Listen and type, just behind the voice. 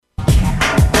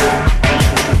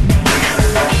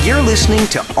listening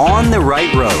to On the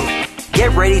Right Road.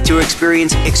 Get ready to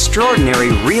experience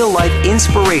extraordinary real-life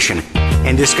inspiration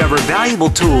and discover valuable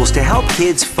tools to help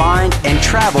kids find and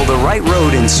travel the right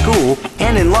road in school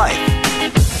and in life.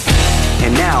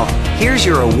 And now, here's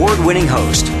your award-winning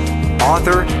host,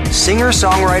 author,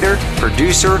 singer-songwriter,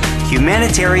 producer,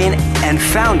 humanitarian, and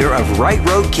founder of Right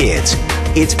Road Kids.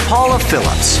 It's Paula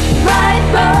Phillips.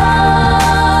 Right Road.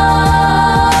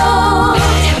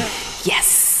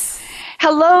 Yes.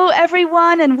 Hello,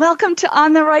 everyone, and welcome to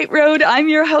On the Right Road. I'm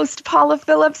your host, Paula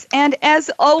Phillips, and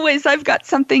as always, I've got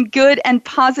something good and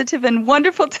positive and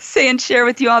wonderful to say and share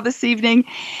with you all this evening.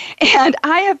 And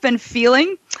I have been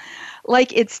feeling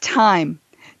like it's time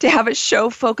to have a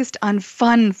show focused on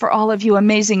fun for all of you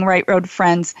amazing Right Road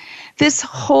friends. This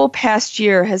whole past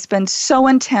year has been so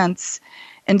intense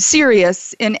and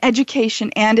serious in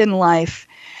education and in life.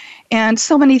 And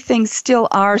so many things still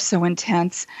are so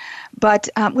intense. But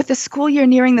with the school year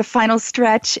nearing the final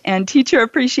stretch and Teacher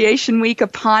Appreciation Week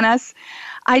upon us,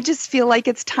 I just feel like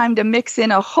it's time to mix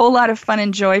in a whole lot of fun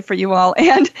and joy for you all.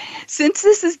 And since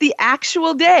this is the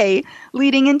actual day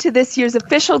leading into this year's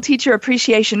official Teacher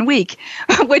Appreciation Week,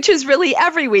 which is really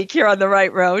every week here on the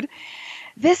Right Road,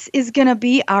 this is going to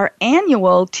be our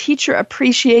annual Teacher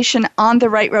Appreciation on the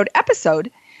Right Road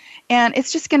episode. And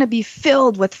it's just going to be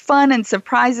filled with fun and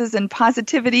surprises and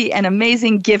positivity and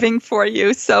amazing giving for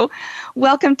you. So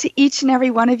welcome to each and every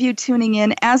one of you tuning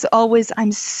in. As always,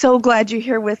 I'm so glad you're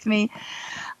here with me.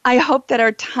 I hope that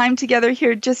our time together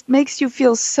here just makes you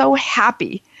feel so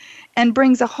happy and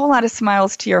brings a whole lot of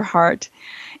smiles to your heart.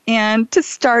 And to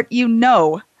start,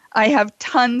 I have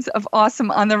tons of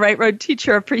awesome On the Right Road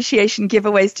Teacher Appreciation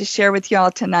giveaways to share with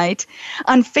y'all tonight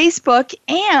on Facebook.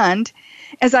 And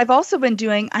as I've also been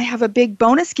doing, I have a big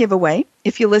bonus giveaway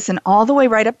if you listen all the way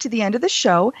right up to the end of the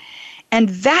show. And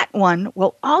that one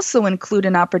will also include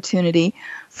an opportunity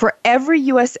for every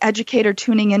U.S. educator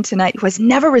tuning in tonight who has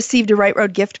never received a Right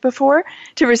Road gift before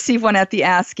to receive one at the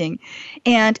asking.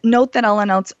 And note that I'll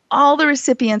announce all the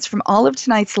recipients from all of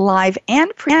tonight's live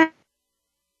and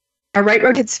our Right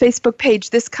Road Kids Facebook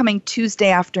page this coming Tuesday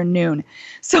afternoon.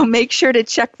 So make sure to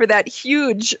check for that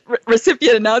huge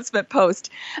recipient announcement post.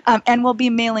 And we'll be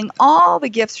mailing all the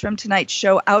gifts from tonight's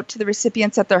show out to the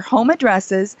recipients at their home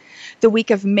addresses the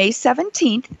week of May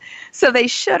 17th. So they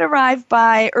should arrive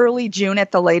by early June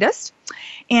at the latest.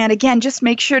 And again, just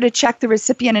make sure to check the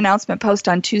recipient announcement post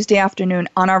on Tuesday afternoon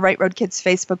on our Right Road Kids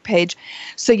Facebook page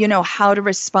so you know how to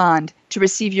respond to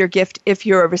receive your gift if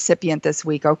you're a recipient this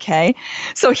week, okay?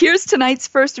 So here's tonight's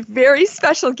first very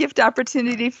special gift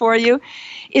opportunity for you.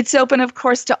 It's open, of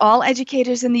course, to all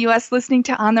educators in the U.S. listening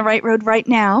to On the Right Road right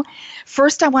now.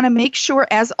 First, I want to make sure,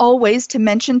 as always, to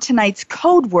mention tonight's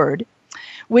code word,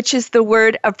 which is the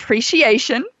word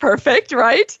appreciation. Perfect,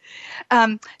 right?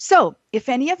 So if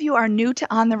any of you are new to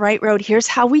On the Right Road, here's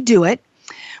how we do it.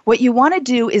 What you want to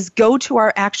do is go to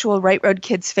our actual Right Road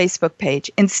Kids Facebook page.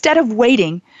 Instead of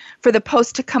waiting for the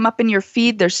post to come up in your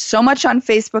feed, there's so much on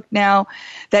Facebook now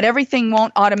that everything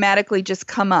won't automatically just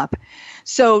come up.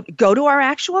 So go to our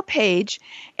actual page,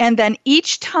 and then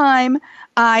each time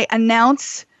I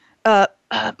announce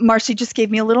Marcy just gave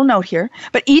me a little note here.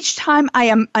 But each time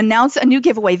I announce a new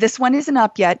giveaway, this one isn't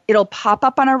up yet, it'll pop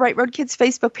up on our Right Road Kids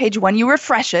Facebook page when you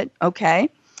refresh it, okay?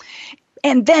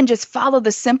 And then just follow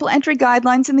the simple entry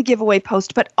guidelines in the giveaway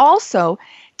post, but also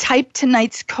type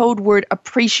tonight's code word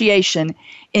appreciation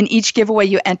in each giveaway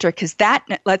you enter, because that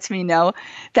lets me know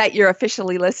that you're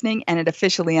officially listening and it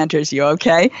officially enters you,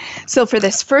 okay? So for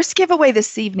this first giveaway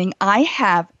this evening, I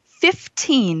have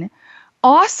 15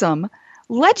 awesome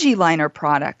LegiLiner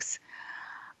products.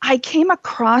 I came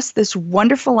across this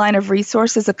wonderful line of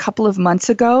resources a couple of months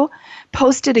ago,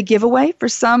 posted a giveaway for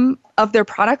some of their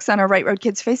products on our Right Road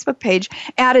Kids Facebook page,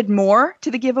 added more to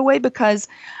the giveaway because,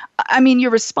 your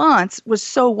response was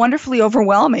so wonderfully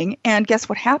overwhelming. And guess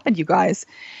what happened, you guys?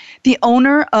 The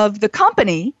owner of the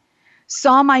company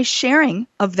saw my sharing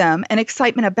of them and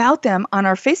excitement about them on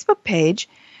our Facebook page,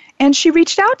 and she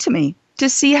reached out to me to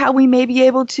see how we may be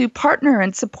able to partner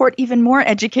and support even more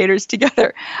educators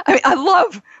together. I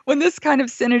love when this kind of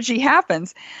synergy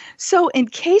happens. So in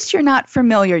case you're not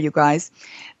familiar, you guys,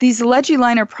 these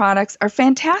LegiLiner products are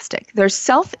fantastic. They're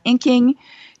self-inking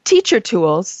teacher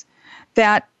tools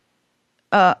that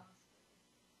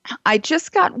I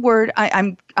just got word,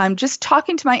 I'm just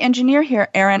talking to my engineer here,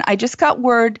 Aaron. I just got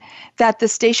word that the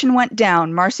station went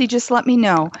down. Marcy just let me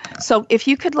know. So if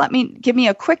you could give me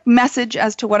a quick message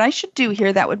as to what I should do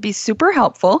here, that would be super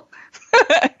helpful.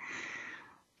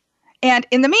 And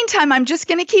in the meantime, I'm just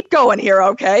going to keep going here,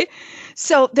 okay?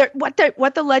 So what the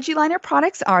LegiLiner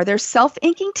products are, they're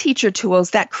self-inking teacher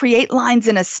tools that create lines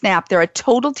in a snap. They're a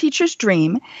total teacher's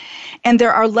dream. And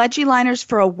there are LegiLiners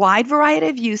for a wide variety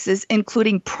of uses,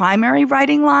 including primary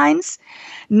writing lines,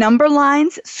 number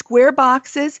lines, square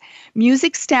boxes,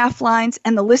 music staff lines,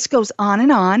 and the list goes on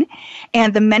and on.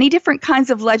 And the many different kinds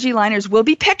of LegiLiners will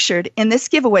be pictured in this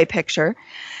giveaway picture.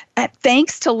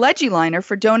 Thanks to LegiLiner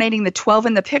for donating the 12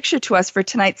 in the picture to us for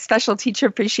tonight's special teacher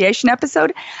appreciation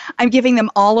episode. I'm giving them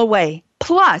all away.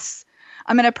 Plus,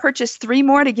 I'm going to purchase 3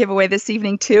 more to give away this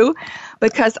evening too,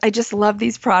 because I just love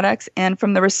these products. And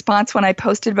from the response when I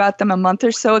posted about them a month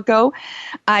or so ago,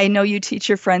 I know you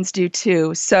teacher friends do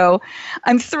too. So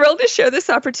I'm thrilled to share this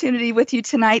opportunity with you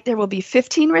tonight. There will be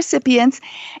 15 recipients,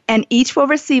 and each will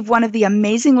receive one of the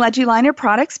amazing LegiLiner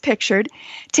products pictured.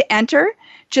 To enter,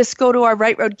 just go to our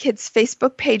Right Road Kids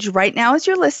Facebook page right now as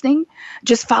you're listening.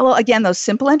 Just follow, again, those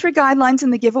simple entry guidelines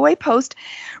in the giveaway post.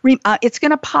 It's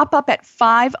going to pop up at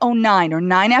 5:09 or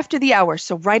 9 after the hour.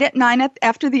 So right at 9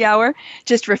 after the hour,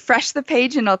 just refresh the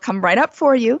page and it'll come right up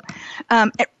for you.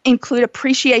 Include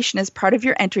appreciation as part of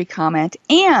your entry comment.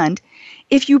 And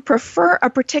if you prefer a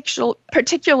particular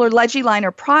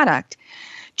LegiLiner product,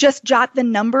 just jot the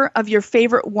number of your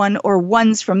favorite one or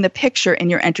ones from the picture in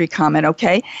your entry comment,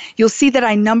 okay? You'll see that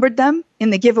I numbered them in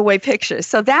the giveaway picture.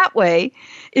 So that way,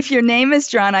 if your name is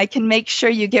drawn, I can make sure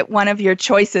you get one of your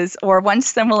choices or one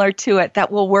similar to it that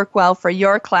will work well for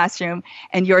your classroom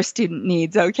and your student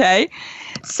needs, okay?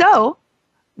 So,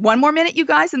 1 more minute, you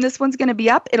guys, and this one's going to be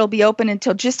up. It'll be open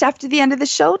until just after the end of the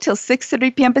show, till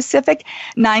 6:30 p.m. Pacific,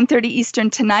 9:30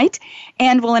 Eastern tonight.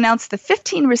 And we'll announce the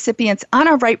 15 recipients on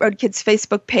our Right Road Kids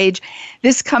Facebook page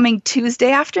this coming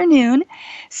Tuesday afternoon.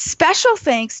 Special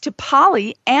thanks to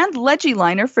Polly and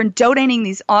LegiLiner for donating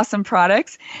these awesome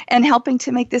products and helping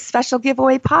to make this special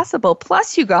giveaway possible.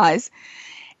 Plus, you guys,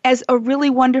 as a really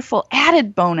wonderful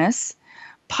added bonus,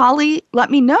 Polly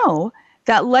let me know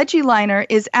that LegiLiner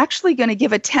is actually going to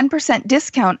give a 10%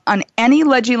 discount on any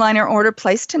LegiLiner order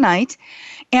placed tonight.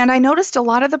 And I noticed a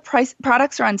lot of the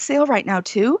products are on sale right now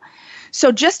too.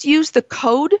 So just use the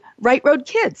code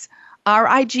RightRoadKids,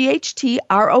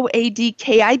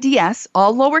 RIGHTROADKIDS,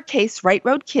 all lowercase,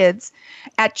 RightRoadKids,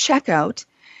 at checkout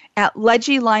at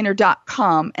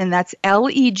LegiLiner.com, and that's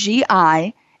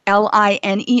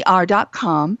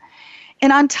LegiLiner.com.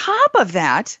 And on top of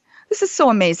that, this is so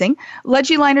amazing,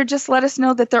 LegiLiner just let us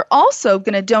know that they're also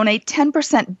going to donate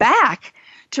 10% back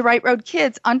to Right Road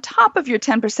Kids on top of your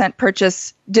 10%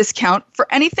 purchase discount for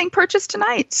anything purchased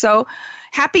tonight. So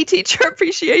happy Teacher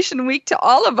Appreciation Week to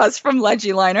all of us from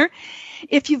LegiLiner.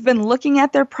 If you've been looking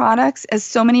at their products, as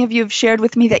so many of you have shared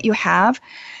with me that you have,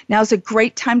 now's a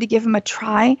great time to give them a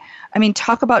try. I mean,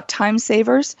 talk about time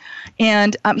savers.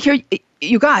 And here,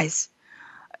 you guys,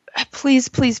 please,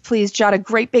 please, please jot a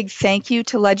great big thank you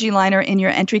to LegiLiner in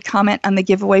your entry comment on the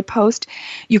giveaway post.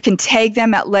 You can tag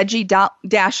them at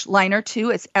Legi-Liner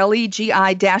too. It's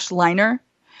Legi-Liner.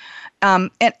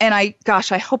 And I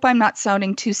hope I'm not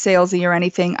sounding too salesy or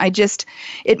anything.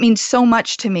 It means so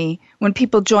much to me when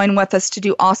people join with us to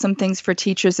do awesome things for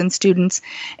teachers and students.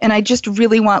 And I just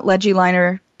really want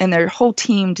LegiLiner and their whole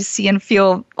team to see and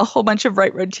feel a whole bunch of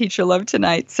Right Road Teacher love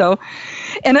tonight. So,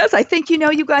 and as I think you know,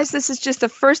 you guys, this is just the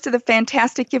first of the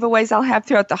fantastic giveaways I'll have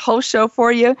throughout the whole show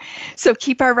for you. So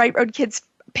keep our Right Road Kids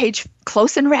page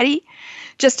close and ready.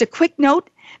 Just a quick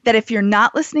note that if you're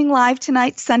not listening live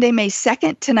tonight, Sunday, May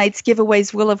 2nd, tonight's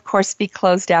giveaways will, of course, be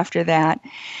closed after that.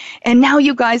 And now,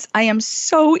 you guys, I am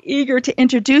so eager to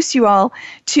introduce you all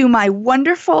to my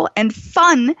wonderful and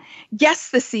fun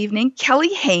guests this evening,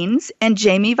 Kelly Haynes and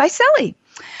Jamie Vicelli.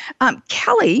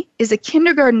 Kelly is a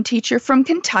kindergarten teacher from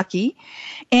Kentucky,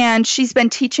 and she's been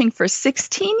teaching for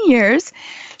 16 years.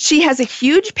 She has a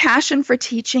huge passion for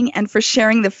teaching and for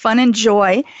sharing the fun and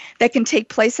joy that can take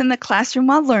place in the classroom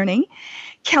while learning.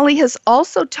 Kelly has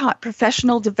also taught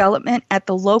professional development at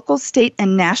the local, state,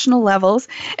 and national levels,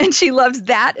 and she loves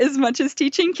that as much as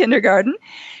teaching kindergarten.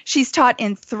 She's taught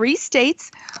in 3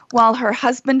 states while her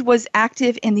husband was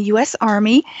active in the U.S.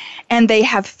 Army, and they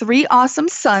have 3 awesome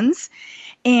sons.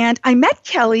 And I met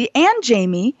Kelly and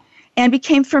Jamie and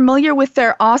became familiar with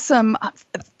their all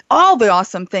the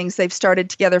awesome things they've started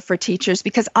together for teachers,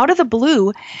 because out of the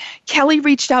blue, Kelly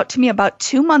reached out to me about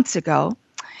 2 months ago.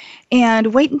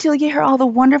 And wait until you hear all the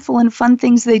wonderful and fun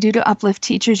things they do to uplift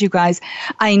teachers, you guys.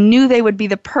 I knew they would be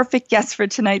the perfect guests for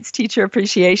tonight's Teacher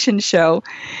Appreciation Show.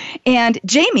 And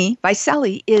Jamie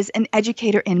Vicelli is an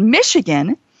educator in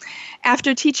Michigan.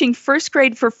 After teaching first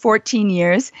grade for 14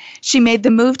 years, she made the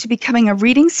move to becoming a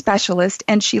reading specialist,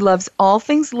 and she loves all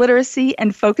things literacy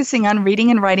and focusing on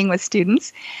reading and writing with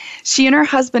students. She and her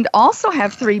husband also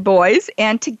have 3 boys,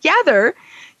 and together,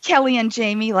 Kelly and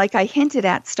Jamie, like I hinted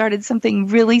at, started something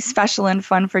really special and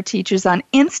fun for teachers on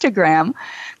Instagram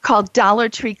called Dollar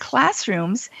Tree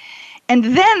Classrooms. And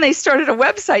then they started a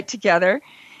website together.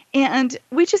 And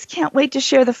we just can't wait to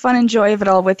share the fun and joy of it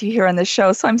all with you here on the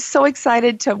show. So I'm so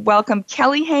excited to welcome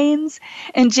Kelly Haynes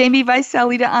and Jamie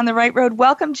Vicelli to On the Right Road.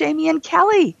 Welcome, Jamie and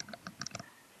Kelly.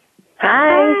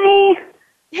 Hi.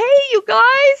 Hey, you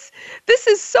guys. This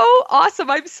is so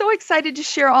awesome. I'm so excited to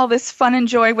share all this fun and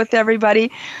joy with everybody.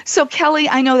 So, Kelly,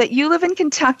 I know that you live in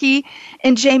Kentucky,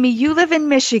 and Jamie, you live in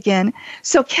Michigan.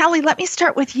 So, Kelly, let me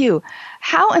start with you.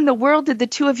 How in the world did the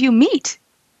two of you meet?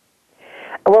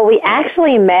 Well, we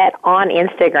actually met on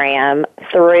Instagram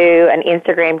through an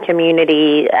Instagram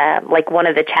community, like one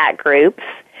of the chat groups,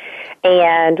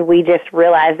 and we just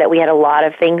realized that we had a lot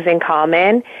of things in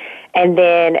common. And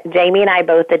then Jamie and I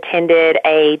both attended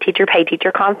a Teacher Pay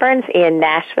Teacher conference in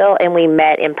Nashville, and we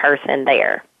met in person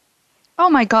there. Oh,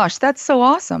 my gosh, that's so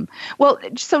awesome. Well,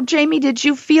 so Jamie, did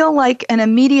you feel like an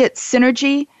immediate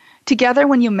synergy together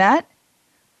when you met?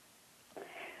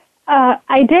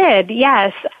 I did,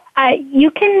 yes.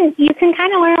 You can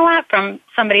kind of learn a lot from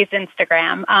somebody's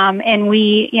Instagram, and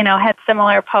we, had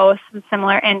similar posts and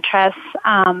similar interests.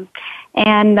 And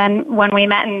then when we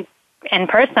met in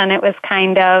person, it was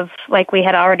kind of like we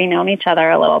had already known each other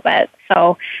a little bit.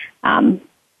 So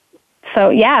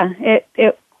yeah,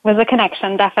 it was a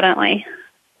connection, definitely.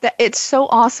 It's so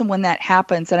awesome when that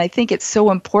happens, and I think it's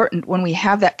so important when we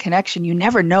have that connection. You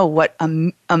never know what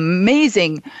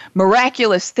amazing,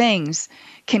 miraculous things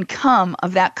can come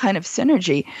of that kind of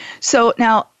synergy. So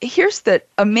now, here's the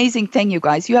amazing thing, you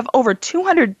guys. You have over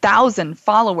 200,000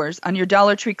 followers on your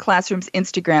Dollar Tree Classrooms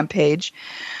Instagram page.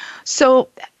 So,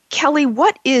 Kelly,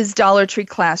 what is Dollar Tree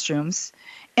Classrooms,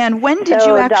 and when did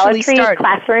you actually start? Dollar Tree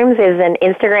Classrooms is an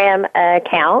Instagram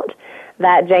account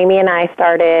that Jamie and I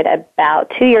started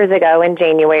about 2 years ago in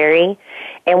January,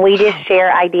 and we just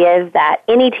share ideas that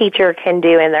any teacher can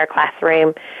do in their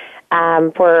classroom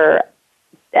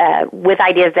with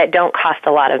ideas that don't cost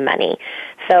a lot of money.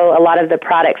 So a lot of the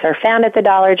products are found at the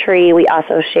Dollar Tree. We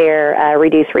also share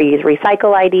reduce, reuse,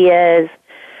 recycle ideas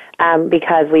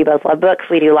because we both love books.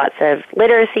 We do lots of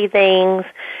literacy things,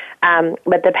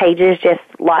 but the page is just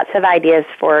lots of ideas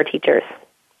for teachers.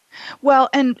 Well,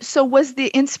 and so was the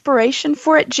inspiration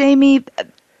for it, Jamie,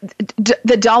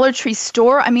 the Dollar Tree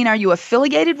store? I mean, are you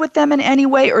affiliated with them in any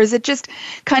way, or is it just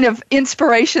kind of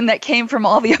inspiration that came from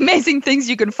all the amazing things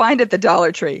you can find at the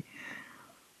Dollar Tree?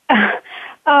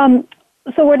 So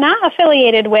we're not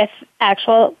affiliated with the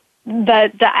actual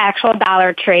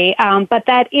Dollar Tree, but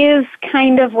that is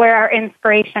kind of where our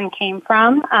inspiration came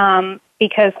from,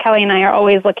 because Kelly and I are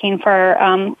always looking for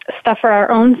stuff for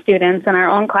our own students in our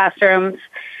own classrooms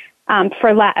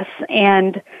for less.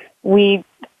 And we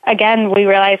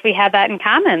realized we had that in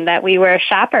common, that we were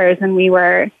shoppers and we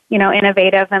were,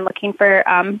 innovative and looking for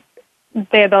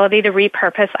the ability to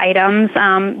repurpose items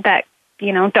that,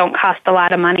 don't cost a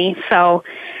lot of money. So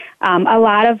a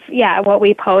lot of, what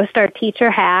we post are teacher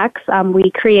hacks.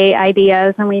 We create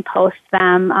ideas and we post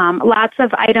them. Lots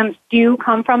of items do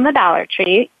come from the Dollar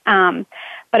Tree.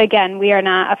 But again, we are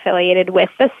not affiliated with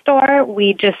the store.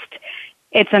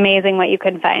 It's amazing what you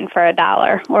can find for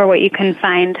 $1 or what you can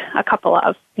find a couple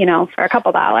of, for a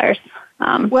couple dollars.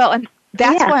 Well, and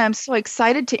that's why I'm so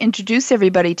excited to introduce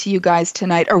everybody to you guys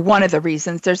tonight, or one of the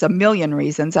reasons. There's a million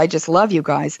reasons. I just love you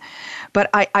guys. But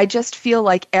I just feel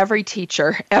like every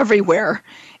teacher everywhere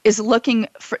is looking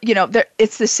for,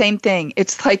 it's the same thing.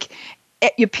 It's like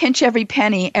you pinch every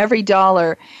penny, every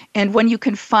dollar, and when you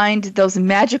can find those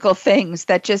magical things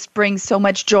that just bring so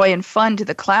much joy and fun to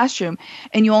the classroom,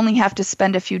 and you only have to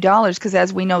spend a few dollars, because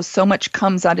as we know, so much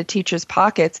comes out of teachers'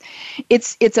 pockets.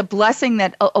 It's a blessing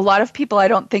that a lot of people, I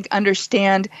don't think,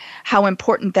 understand how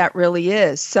important that really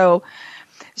is. So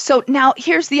now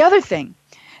here's the other thing.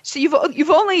 So you've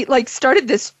only started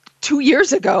this 2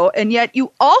 years ago, and yet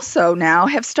you also now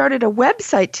have started a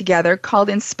website together called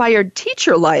Inspired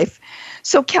Teacher Life.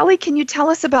 So, Kelly, can you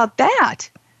tell us about that?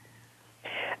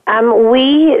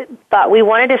 We thought we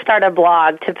wanted to start a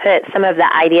blog to put some of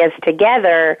the ideas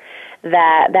together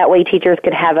that way teachers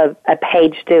could have a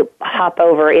page to hop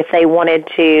over if they wanted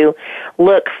to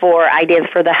look for ideas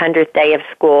for the 100th day of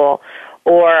school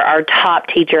or our top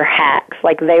teacher hacks.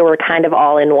 Like, they were kind of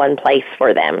all in one place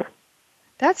for them.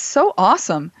 That's so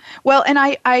awesome. Well, and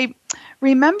I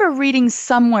remember reading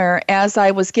somewhere as I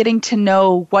was getting to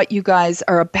know what you guys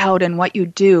are about and what you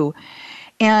do,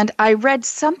 And I read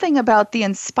something about the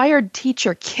Inspired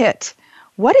Teacher Kit.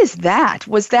 What is that?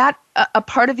 Was that a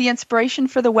part of the inspiration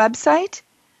for the website?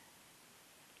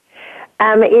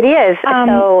 It is.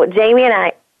 So Jamie and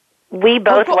I, we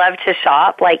both love to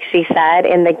shop, like she said,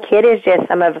 and the kit is just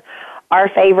some of our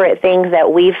favorite things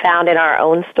that we've found in our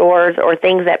own stores or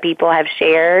things that people have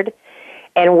shared,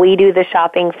 and we do the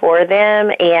shopping for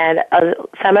them. And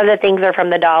some of the things are from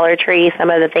the Dollar Tree, some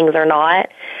of the things are not,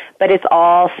 but it's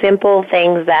all simple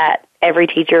things that every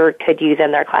teacher could use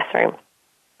in their classroom.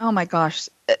 Oh my gosh,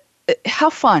 how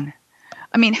fun.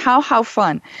 I mean, how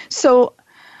fun. So,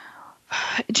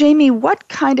 Jamie, what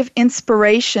kind of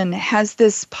inspiration has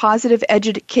this positive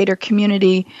educator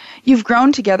community you've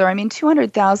grown together? I mean,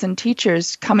 200,000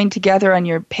 teachers coming together on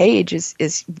your page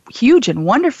is huge and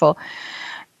wonderful.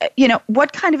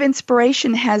 What kind of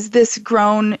inspiration has this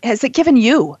grown, has it given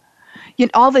you?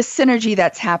 All this synergy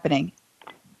that's happening?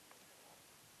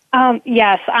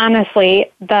 Yes, honestly,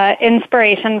 the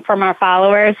inspiration from our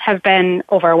followers have been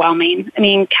overwhelming. I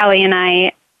mean, Kelly and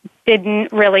I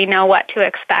didn't really know what to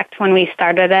expect when we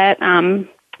started it. To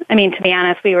be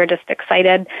honest, we were just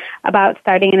excited about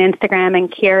starting an Instagram and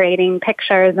curating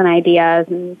pictures and ideas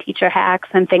and teacher hacks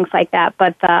and things like that.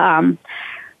 But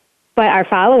our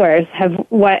followers have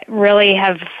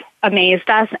amazed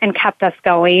us and kept us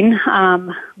going.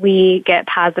 We get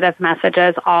positive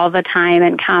messages all the time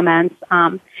and comments.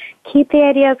 Keep the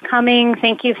ideas coming.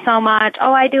 Thank you so much.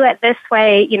 Oh, I do it this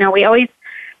way. We always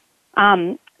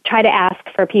try to ask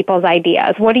for people's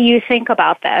ideas. What do you think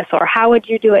about this? Or how would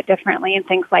you do it differently? And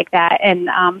things like that. And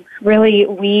really,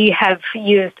 we have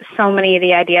used so many of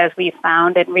the ideas we've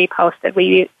found and reposted.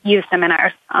 We use them in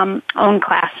our own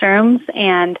classrooms,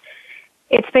 and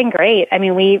it's been great. I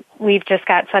mean, we've just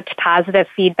got such positive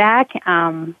feedback.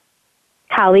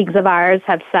 Colleagues of ours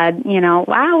have said,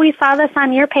 wow, we saw this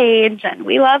on your page, and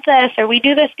we love this, or we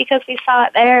do this because we saw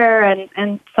it there.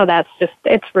 And so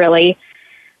it's really,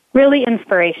 really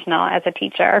inspirational as a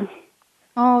teacher.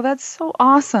 Oh, that's so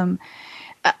awesome.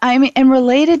 I mean, and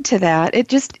related to that,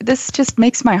 this just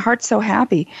makes my heart so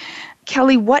happy.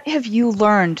 Kelly, what have you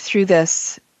learned through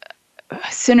this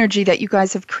synergy that you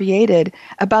guys have created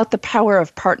about the power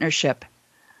of partnership?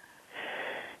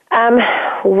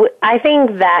 I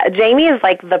think that Jamie is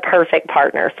like the perfect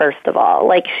partner, first of all.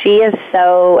 Like, she is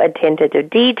so attentive to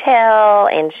detail,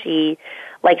 and she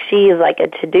is like a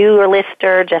to-do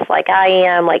lister, just like I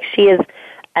am. Like, she is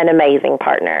an amazing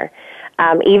partner.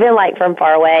 Even like from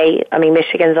far away, I mean,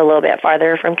 Michigan's a little bit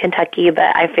farther from Kentucky,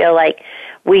 but I feel like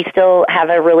we still have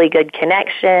a really good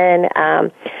connection.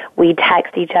 We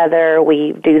text each other.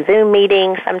 We do Zoom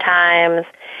meetings sometimes.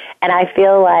 And I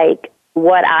feel like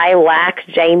what I lack,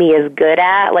 Jamie is good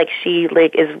at. Like, she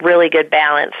is really good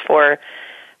balance for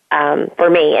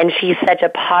me. And she's such a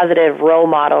positive role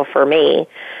model for me.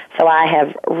 So I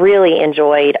have really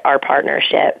enjoyed our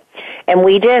partnership. And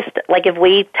we just, like, if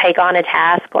we take on a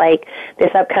task like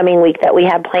this upcoming week that we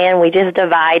have planned, we just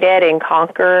divide it and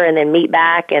conquer and then meet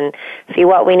back and see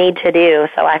what we need to do.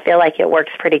 So I feel like it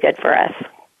works pretty good for us.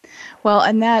 Well,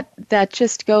 and that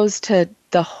just goes to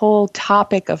the whole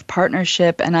topic of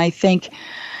partnership. And I think,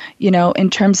 in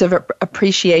terms of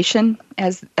appreciation,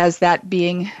 as that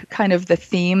being kind of the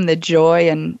theme, the joy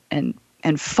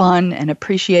and fun and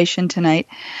appreciation tonight,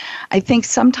 I think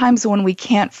sometimes when we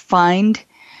can't find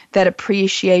that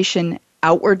appreciation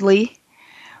outwardly,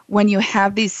 when you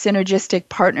have these synergistic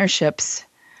partnerships,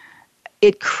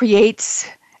 it creates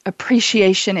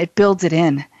appreciation, it builds it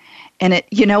in. And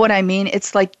you know what I mean?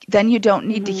 It's like then you don't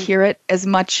need to hear it as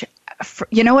much.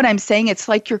 You know what I'm saying? It's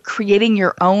like you're creating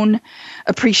your own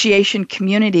appreciation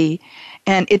community,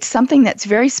 and it's something that's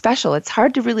very special. It's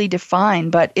hard to really define,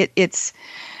 but it's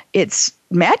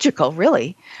magical,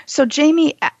 really. So,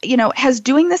 Jamie, has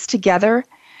doing this together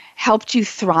helped you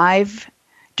thrive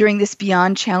during this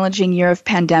beyond challenging year of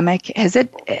pandemic? Has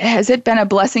it been a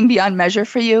blessing beyond measure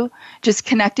for you, just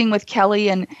connecting with Kelly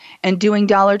and doing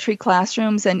Dollar Tree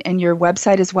classrooms and your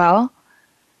website as well?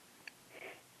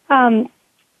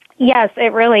 Yes,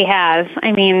 it really has.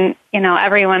 I mean,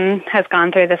 everyone has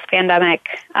gone through this pandemic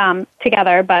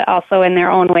together, but also in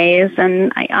their own ways,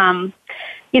 and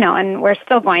and we're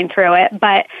still going through it.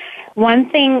 But one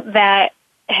thing that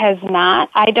has not,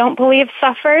 I don't believe,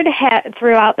 suffered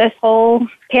throughout this whole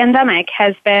pandemic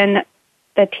has been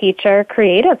the teacher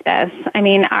creativeness. I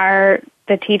mean,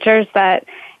 the teachers that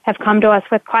have come to us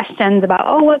with questions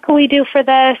about, what can we do for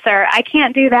this? Or I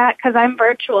can't do that because I'm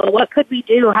virtual. What could we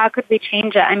do? How could we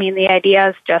change it? I mean, the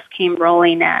ideas just came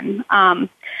rolling in.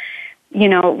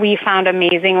 we found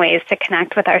amazing ways to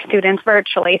connect with our students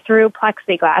virtually through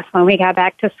plexiglass when we got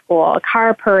back to school,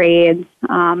 car parades,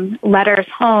 letters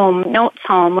home, notes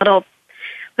home, little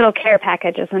care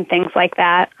packages and things like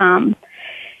that.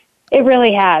 It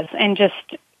really has, and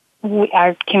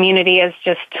our community is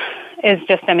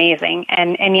just amazing.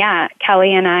 And yeah,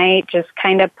 Kelly and I just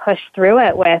kind of pushed through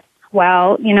it with,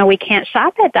 we can't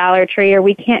shop at Dollar Tree or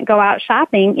we can't go out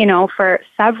shopping, for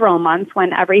several months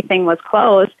when everything was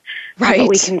closed. Right. But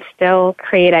we can still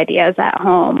create ideas at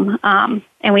home.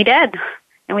 And we did,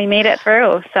 and we made it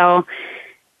through. So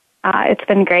it's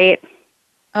been great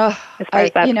as far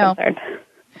as that's concerned.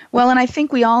 Well, and I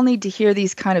think we all need to hear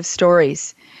these kind of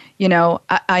stories.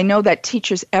 I know that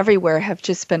teachers everywhere have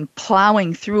just been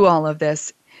plowing through all of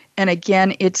this. And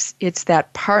again, it's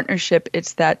that partnership,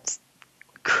 it's that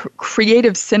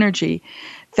creative synergy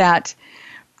that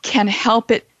can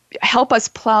help us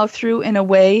plow through in a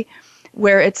way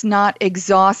where it's not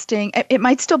exhausting. It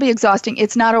might still be exhausting.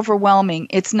 It's not overwhelming.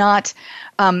 It's not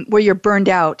where you're burned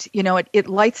out. It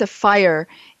lights a fire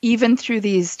even through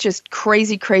these just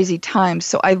crazy, crazy times.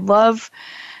 So I love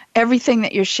everything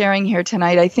that you're sharing here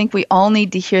tonight. I think we all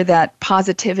need to hear that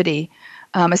positivity,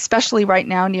 especially right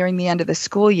now nearing the end of the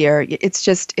school year.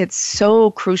 It's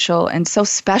so crucial and so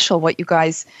special what you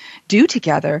guys do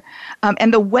together.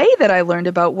 And the way that I learned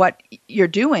about what you're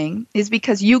doing is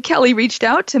because you, Kelly, reached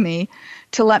out to me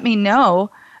to let me know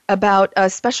about a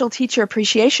special Teacher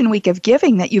Appreciation Week of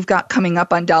Giving that you've got coming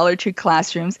up on Dollar Tree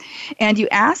Classrooms. And you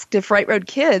asked if Right Road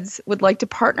Kids would like to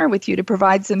partner with you to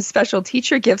provide some special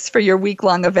teacher gifts for your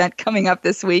week-long event coming up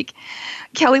this week.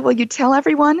 Kelly, will you tell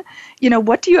everyone,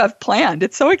 what do you have planned?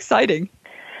 It's so exciting.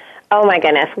 Oh my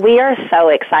goodness, we are so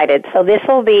excited. So this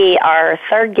will be our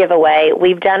third giveaway.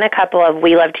 We've done a couple of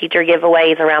We Love Teacher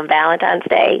giveaways around Valentine's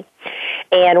Day.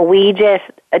 And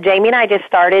Jamie and I just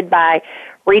started by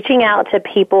reaching out to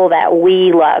people that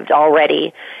we loved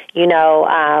already,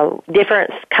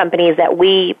 different companies that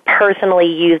we personally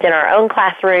used in our own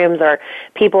classrooms or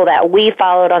people that we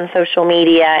followed on social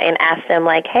media and asked them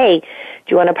like, hey, do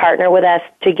you want to partner with us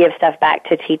to give stuff back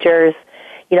to teachers?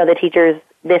 The teachers,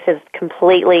 this is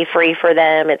completely free for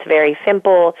them. It's very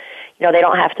simple. They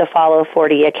don't have to follow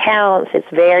 40 accounts. It's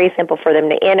very simple for them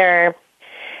to enter.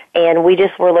 And we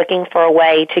just were looking for a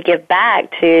way to give back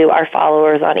to our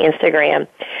followers on Instagram.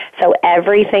 So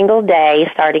every single day,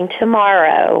 starting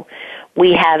tomorrow,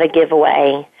 we have a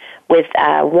giveaway with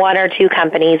one or two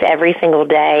companies every single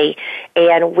day.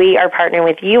 And we are partnering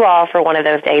with you all for one of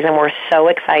those days, and we're so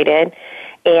excited.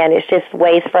 And it's just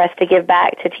ways for us to give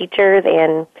back to teachers,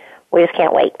 and we just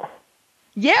can't wait.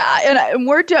 Yeah, and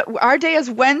our day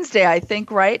is Wednesday, I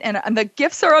think, right? And the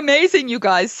gifts are amazing, you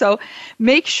guys. So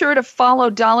make sure to follow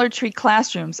Dollar Tree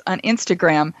Classrooms on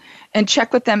Instagram and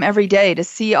check with them every day to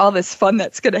see all this fun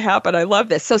that's going to happen. I love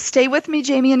this. So stay with me,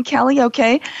 Jamie and Kelly,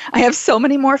 okay? I have so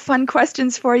many more fun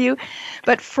questions for you.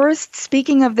 But first,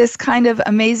 speaking of this kind of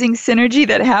amazing synergy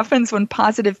that happens when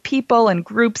positive people and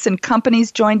groups and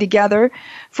companies join together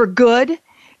for good,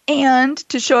 and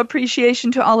to show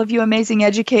appreciation to all of you amazing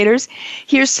educators,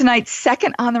 here's tonight's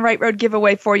second On the Right Road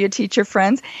giveaway for you, teacher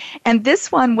friends. And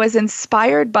this one was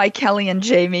inspired by Kelly and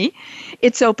Jamie.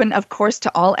 It's open, of course,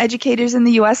 to all educators in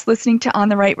the U.S. listening to On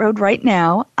the Right Road right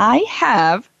now. I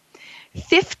have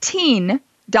 15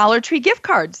 Dollar Tree gift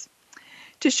cards.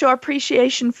 To show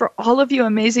appreciation for all of you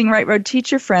amazing Right Road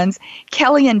teacher friends,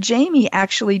 Kelly and Jamie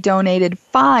actually donated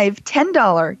 5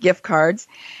 $10 gift cards,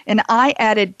 and I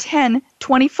added 10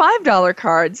 $25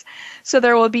 cards. So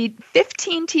there will be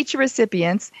 15 teacher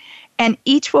recipients, and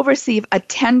each will receive a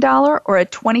 $10 or a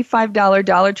 $25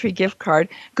 Dollar Tree gift card,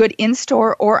 good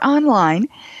in-store or online.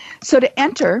 So to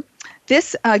enter,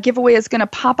 this giveaway is going to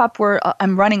pop up where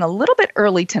I'm running a little bit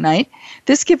early tonight.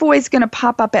 This giveaway is going to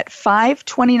pop up at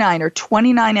 5:29 or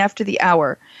 29 after the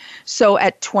hour. So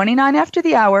at 29 after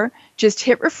the hour, just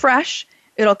hit refresh.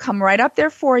 It'll come right up there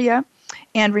for you.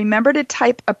 And remember to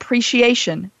type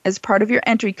appreciation as part of your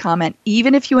entry comment,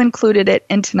 even if you included it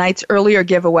in tonight's earlier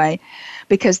giveaway,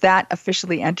 because that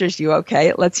officially enters you, okay?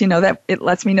 It lets me know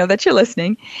that you're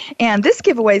listening. And this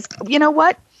giveaway is, you know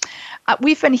what?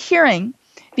 We've been hearing,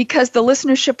 because the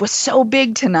listenership was so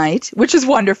big tonight, which is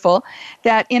wonderful,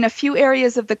 that in a few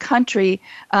areas of the country,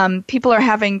 people are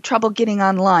having trouble getting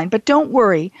online. But don't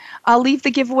worry, I'll leave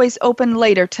the giveaways open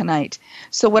later tonight.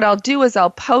 So what I'll do is I'll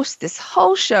post this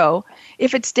whole show.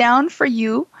 If it's down for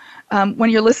you, when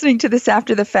you're listening to this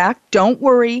after the fact, don't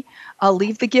worry. I'll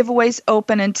leave the giveaways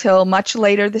open until much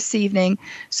later this evening.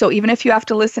 So even if you have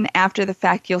to listen after the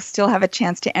fact, you'll still have a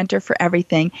chance to enter for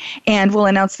everything. And we'll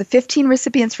announce the 15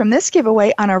 recipients from this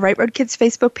giveaway on our Right Road Kids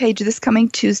Facebook page this coming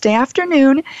Tuesday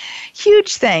afternoon.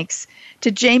 Huge thanks to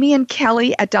Jamie and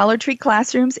Kelly at Dollar Tree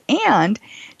Classrooms and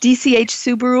DCH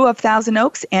Subaru of Thousand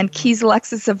Oaks and Keys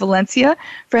Lexus of Valencia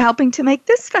for helping to make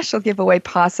this special giveaway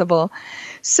possible.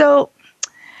 So,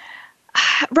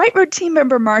 Right Road team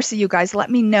member Marcy, you guys, let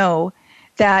me know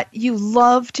that you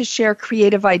love to share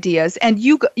creative ideas. And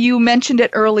you mentioned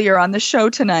it earlier on the show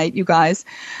tonight, you guys,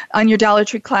 on your Dollar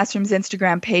Tree Classrooms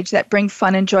Instagram page that bring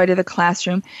fun and joy to the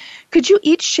classroom. Could you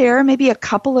each share maybe a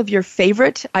couple of your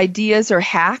favorite ideas or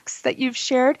hacks that you've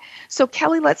shared? So,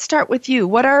 Kelly, let's start with you.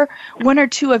 What are one or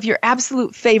two of your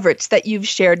absolute favorites that you've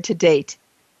shared to date?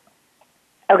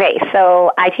 Okay,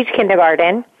 so I teach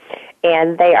kindergarten,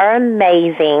 and they are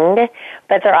amazing,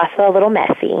 but they're also a little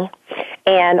messy.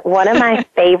 And one of my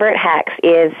favorite hacks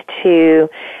is to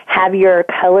have your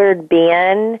colored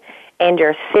bin and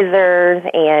your scissors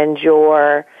and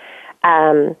your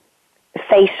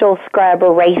facial scrub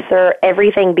eraser,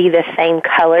 everything be the same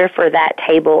color for that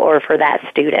table or for that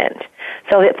student.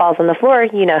 So if it falls on the floor,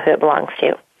 you know who it belongs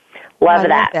to. Love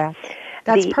that.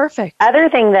 That's perfect. Other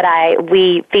thing that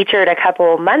we featured a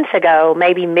couple months ago,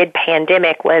 maybe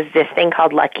mid-pandemic, was this thing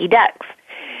called Lucky Ducks.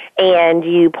 And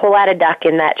you pull out a duck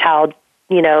and that child,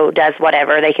 does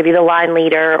whatever. They could be the line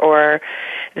leader or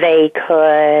they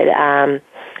could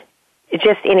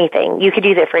just anything. You could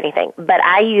use it for anything. But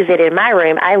I use it in my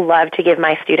room. I love to give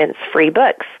my students free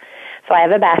books. So I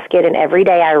have a basket, and every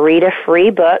day I read a free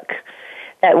book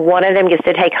that one of them gets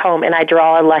to take home, and I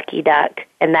draw a lucky duck,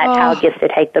 and that child gets to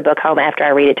take the book home after I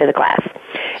read it to the class.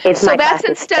 It's my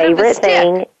class's favorite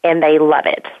thing, and they love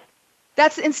it.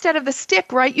 That's instead of the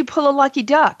stick, right? You pull a lucky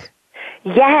duck.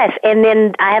 Yes, and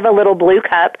then I have a little blue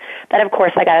cup that, of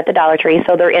course, I got at the Dollar Tree,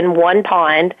 so they're in one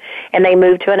pond, and they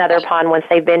move to another pond once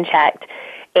they've been checked,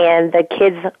 and the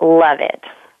kids love it.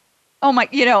 Oh, my,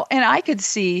 and I could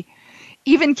see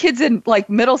even kids in like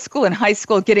middle school and high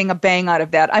school getting a bang out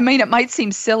of that. I mean, it might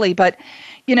seem silly, but,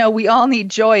 we all need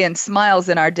joy and smiles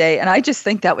in our day, and I just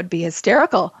think that would be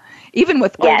hysterical. Even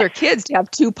with older kids to have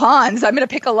two ponds, I'm going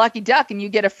to pick a lucky duck and you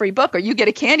get a free book or you get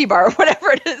a candy bar or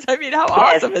whatever it is. I mean, how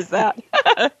awesome is that?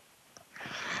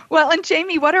 Well, and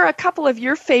Jamie, what are a couple of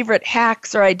your favorite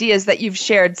hacks or ideas that you've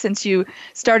shared since you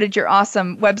started your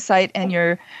awesome website and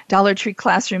your Dollar Tree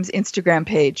Classrooms Instagram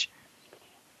page?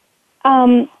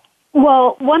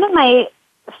 Well, one of my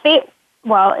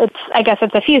I guess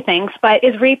it's a few things, but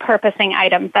is repurposing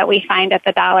items that we find at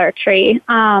the Dollar Tree.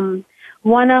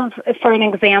 For an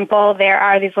example, there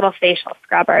are these little facial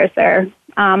scrubbers. They're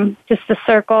just a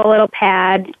circle, little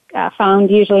pad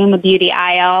found usually in the beauty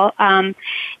aisle,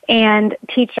 and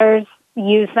teachers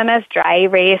use them as dry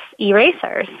erase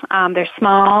erasers. They're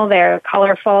small, they're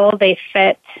colorful, they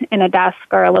fit in a desk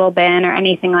or a little bin or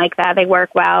anything like that. They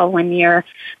work well when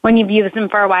you've used them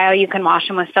for a while. You can wash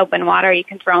them with soap and water. You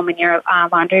can throw them in your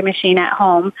laundry machine at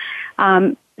home.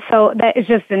 So that is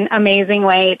just an amazing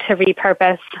way to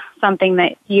repurpose something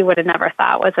that you would have never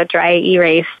thought was a dry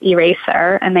erase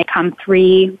eraser. And they come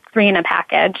three in a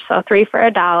package, so 3 for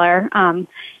 $1.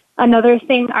 Another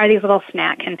thing are these little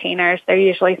snack containers. They're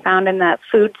usually found in the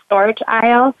food storage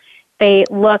aisle. They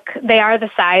are the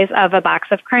size of a box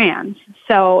of crayons.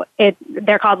 So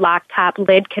they're called lock top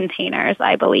lid containers,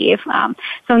 I believe.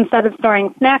 So instead of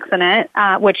storing snacks in it,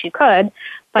 which you could,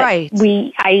 but I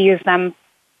use them.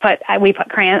 We put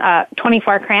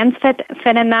 24 crayons fit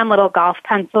in them, little golf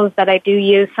pencils that I do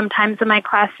use sometimes in my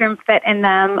classroom fit in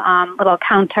them, little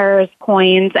counters,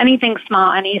 coins, anything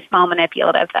small, any small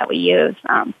manipulative that we use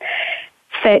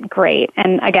fit great.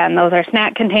 And again, those are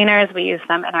snack containers. We use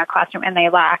them in our classroom, and they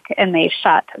lock and they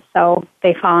shut. So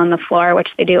they fall on the floor, which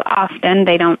they do often.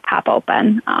 They don't pop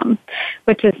open,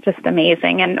 which is just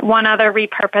amazing. And one other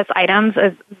repurpose items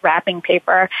is wrapping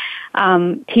paper.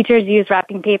 Teachers use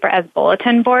wrapping paper as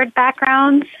bulletin board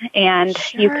backgrounds, and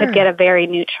you could get a very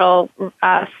neutral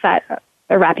set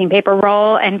a wrapping paper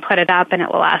roll and put it up, and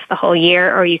it will last the whole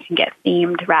year. Or you can get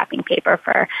themed wrapping paper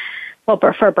for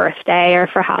birthday or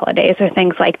for holidays or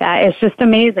things like that. It's just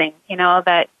amazing,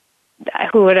 that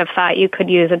who would have thought you could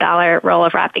use $1 roll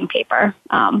of wrapping paper.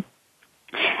 And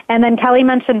then Kelly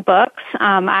mentioned books.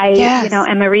 I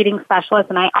am a reading specialist,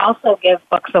 and I also give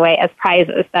books away as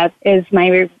prizes. That is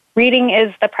my reading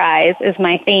is the prize is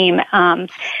my theme.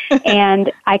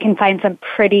 And I can find some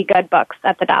pretty good books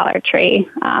at the Dollar Tree.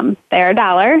 They're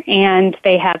 $1, and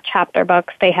they have chapter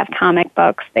books, they have comic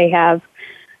books, they have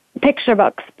picture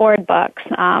books, board books,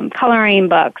 coloring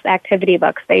books, activity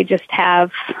books. They just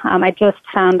have, I just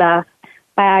found a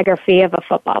biography of a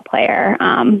football player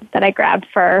that I grabbed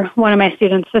for one of my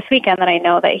students this weekend that I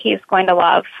know that he's going to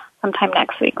love sometime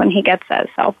next week when he gets it.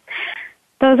 So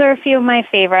those are a few of my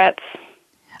favorites.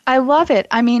 I love it.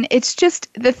 I mean, it's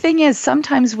just, the thing is,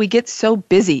 sometimes we get so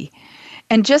busy,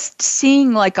 and just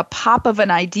seeing like a pop of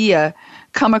an idea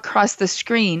come across the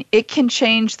screen, it can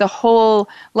change the whole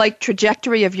like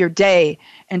trajectory of your day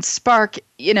and spark,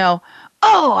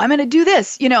 oh, I'm going to do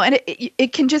this, and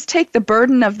it can just take the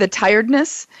burden of the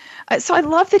tiredness. So I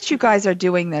love that you guys are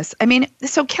doing this. I mean,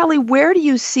 so Kelly, where do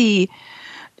you see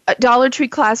Dollar Tree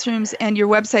Classrooms and your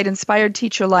website, Inspired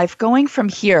Teacher Life, going from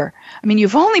here? I mean,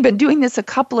 you've only been doing this a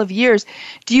couple of years.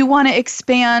 Do you want to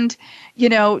expand? Do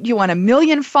you want 1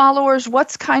 million followers?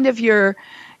 What's kind of your,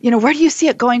 where do you see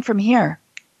it going from here?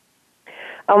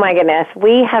 Oh my goodness,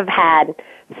 we have had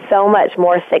so much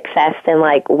more success than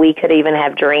like we could even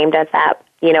have dreamed at that,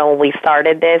 when we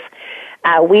started this.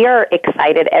 We are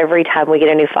excited every time we get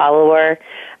a new follower.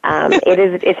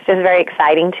 It's just very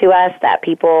exciting to us that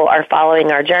people are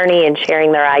following our journey and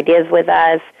sharing their ideas with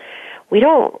us. We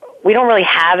don't really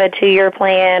have a 2-year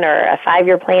plan or a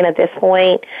 5-year plan at this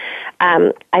point.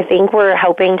 I think we're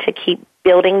hoping to keep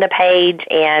building the page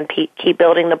and keep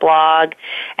building the blog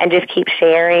and just keep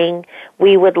sharing.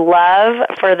 We would love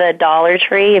for the Dollar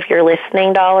Tree, if you're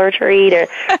listening, Dollar Tree, to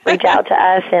reach out to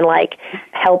us and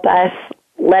help us.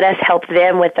 Let us help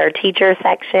them with their teacher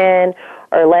section,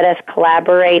 or let us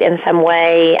collaborate in some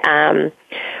way.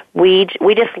 We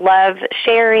just love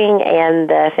sharing and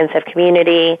the sense of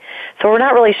community. So we're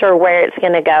not really sure where it's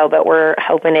going to go, but we're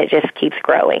hoping it just keeps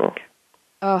growing.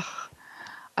 Oh,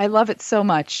 I love it so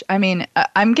much. I mean,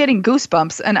 I'm getting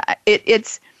goosebumps, and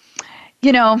it's,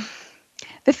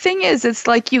 the thing is, it's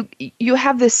like you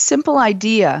have this simple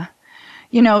idea.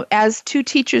 As two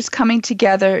teachers coming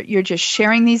together, you're just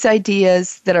sharing these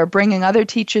ideas that are bringing other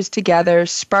teachers together,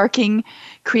 sparking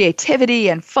creativity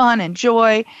and fun and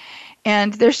joy.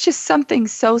 And there's just something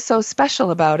so, so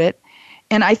special about it.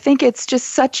 And I think it's just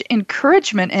such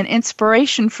encouragement and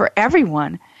inspiration for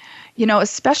everyone,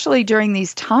 especially during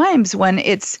these times when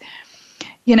it's,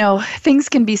 things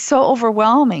can be so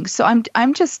overwhelming. So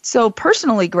I'm just so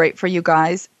personally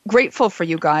grateful for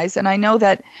you guys. And I know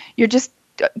that you're just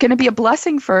going to be a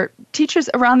blessing for teachers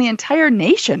around the entire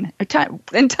nation,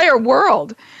 entire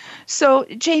world. So,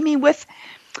 Jamie, with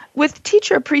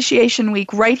Teacher Appreciation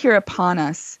Week right here upon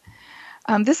us,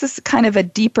 this is kind of a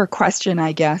deeper question,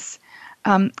 I guess.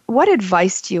 What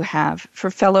advice do you have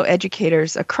for fellow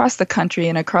educators across the country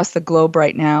and across the globe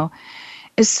right now,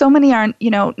 as so many are,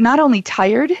 not only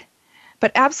tired,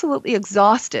 but absolutely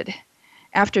exhausted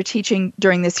after teaching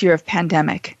during this year of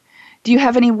pandemic? Do you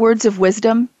have any words of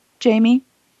wisdom, Jamie?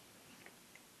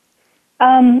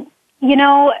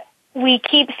 We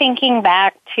keep thinking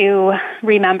back to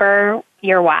remember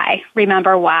your why.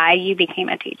 Remember why you became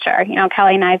a teacher.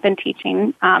 Kelly and I have been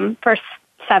teaching for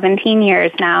 17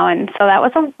 years now, and so that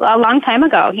was a long time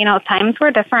ago. Times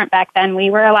were different back then. We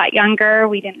were a lot younger.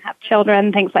 We didn't have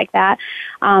children, things like that.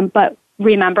 But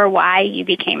remember why you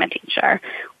became a teacher.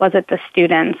 Was it the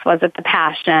students? Was it the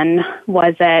passion?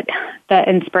 Was it the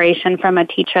inspiration from a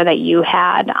teacher that you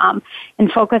had?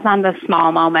 And focus on the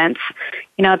small moments.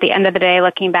 At the end of the day,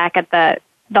 looking back at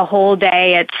the whole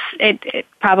day, it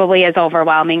probably is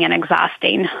overwhelming and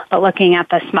exhausting. But looking at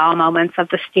the small moments of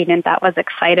the student that was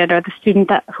excited, or the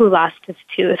student who lost his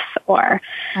tooth, or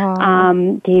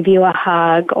gave you a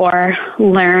hug, or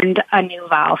learned a new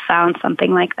vowel sound,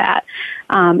 something like that,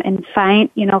 and find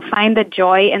the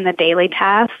joy in the daily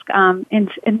task,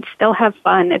 and still have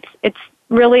fun. It's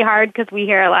really hard because we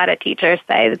hear a lot of teachers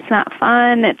say it's not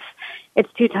fun. It's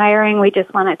too tiring. We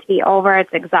just want it to be over.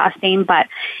 It's exhausting. But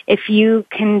if you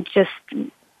can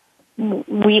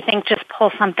we think just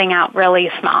pull something out really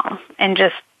small and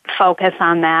just focus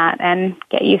on that and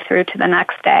get you through to the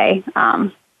next day.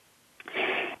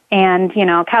 And,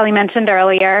 Kelly mentioned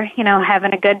earlier,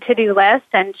 having a good to-do list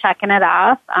and checking it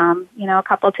off, a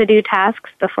couple to-do tasks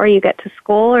before you get to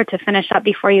school, or to finish up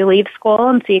before you leave school,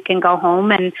 and so you can go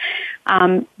home and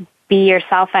be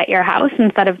yourself at your house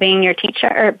instead of being your teacher,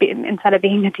 or instead of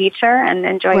being a teacher, and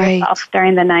enjoy yourself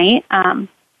during the night.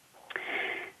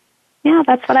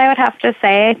 That's what I would have to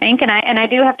say, I think, and I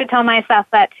do have to tell myself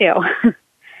that too.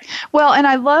 Well, and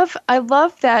I love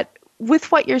that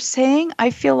with what you're saying. I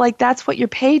feel like that's what your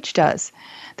page does.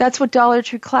 That's what Dollar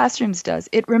Tree Classrooms does.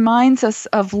 It reminds us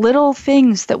of little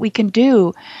things that we can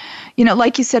do,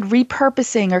 like you said,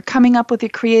 repurposing or coming up with a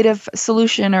creative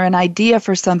solution or an idea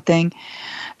for something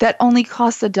that only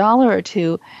costs $1 or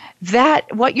 $2,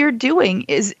 that what you're doing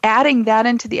is adding that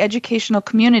into the educational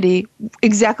community,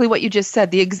 exactly what you just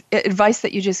said, the advice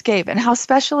that you just gave. And how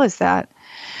special is that?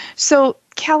 So,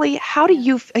 Kelly,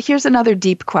 here's another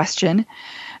deep question.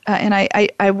 And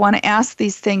I want to ask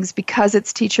these things because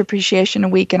it's Teacher Appreciation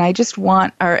Week, and I just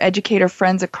want our educator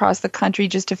friends across the country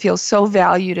just to feel so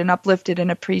valued and uplifted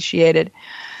and appreciated.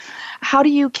 How do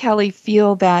you, Kelly,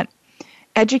 feel that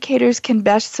educators can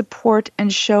best support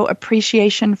and show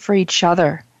appreciation for each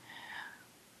other?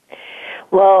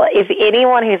 Well, if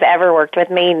anyone who's ever worked with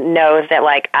me knows that,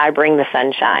 I bring the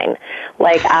sunshine.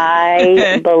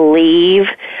 I believe,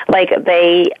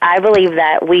 I believe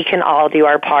that we can all do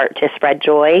our part to spread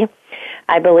joy.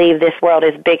 I believe this world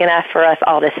is big enough for us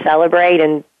all to celebrate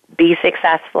and be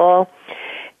successful.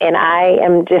 And I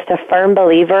am just a firm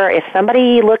believer, if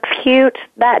somebody looks cute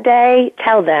that day,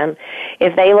 tell them.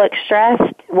 If they look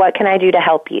stressed, what can I do to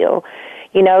help you?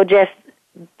 Just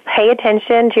pay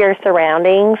attention to your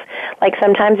surroundings.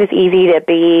 Sometimes it's easy to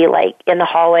be in the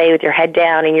hallway with your head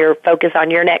down and you're focused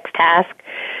on your next task.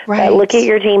 Right. But look at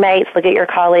your teammates, look at your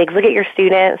colleagues, look at your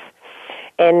students,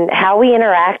 and how we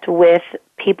interact with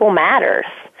people matters.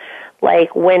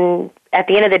 When at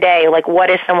the end of the day, what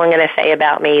is someone going to say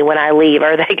about me when I leave?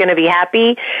 Are they going to be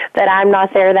happy that I'm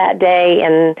not there that day?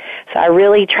 And so I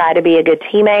really try to be a good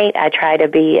teammate. I try to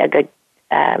be a good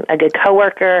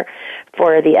coworker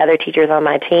for the other teachers on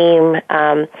my team.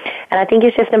 And I think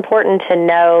it's just important to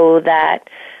know that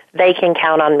they can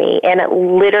count on me. And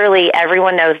literally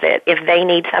everyone knows that if they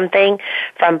need something,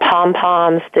 from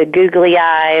pom-poms to googly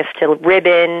eyes to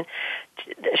ribbon,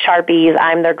 Sharpies,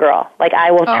 I'm their girl.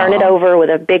 I will turn it over with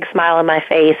a big smile on my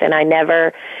face, and I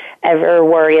never, ever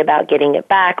worry about getting it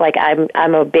back.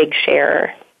 I'm a big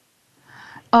sharer.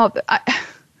 Oh,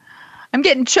 I'm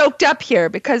getting choked up here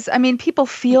because, people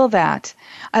feel that.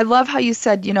 I love how you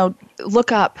said,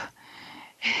 look up.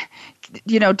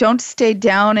 Don't stay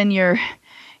down in your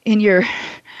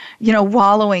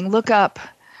wallowing. Look up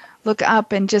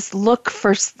and just look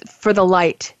for the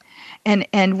light.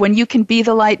 And when you can be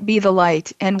the light, be the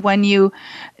light. And when you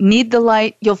need the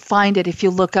light, you'll find it if you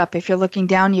look up. If you're looking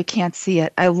down, you can't see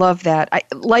it. I love that.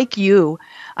 Like you,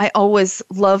 I always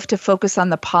love to focus on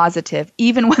the positive,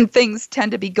 even when things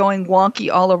tend to be going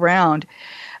wonky all around.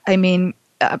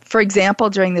 For example,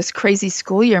 during this crazy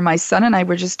school year, my son and I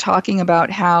were just talking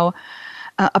about how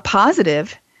a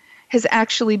positive has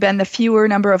actually been the fewer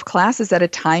number of classes at a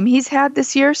time he's had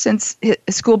this year since his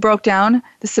school broke down.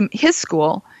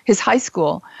 His high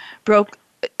school broke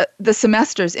the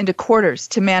semesters into quarters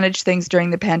to manage things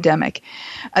during the pandemic.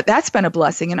 That's been a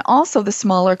blessing. And also the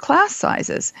smaller class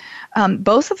sizes.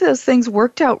 Both of those things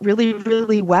worked out really,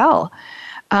 really well.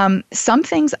 Some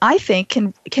things I think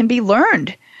can be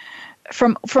learned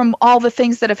from all the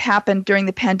things that have happened during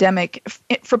the pandemic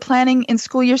for planning in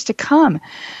school years to come.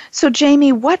 So,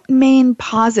 Jamie, what main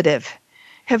positive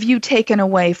have you taken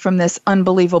away from this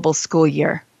unbelievable school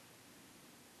year?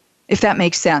 If that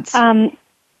makes sense.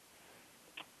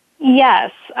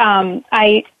 Yes.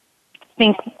 I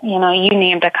think, you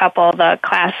named a couple, the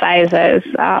class sizes,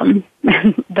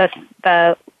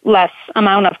 the less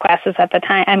amount of classes at the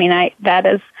time. That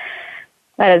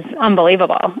is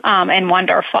unbelievable and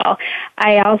wonderful.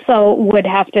 I also would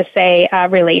have to say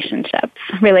relationships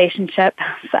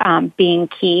being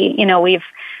key.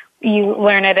 You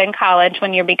learn it in college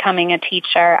when you're becoming a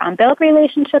teacher. Build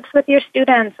relationships with your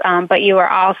students, but you are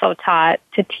also taught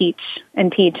to teach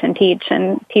and teach and teach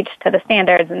and teach to the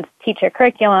standards and teach your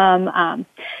curriculum,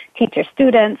 teach your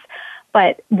students.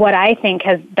 But what I think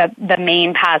has the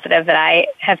main positive that I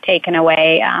have taken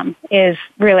away is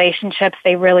relationships.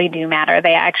 They really do matter.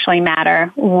 They actually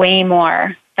matter way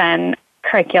more than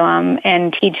curriculum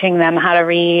and teaching them how to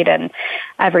read and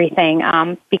everything.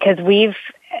 Because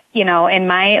in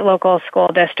my local school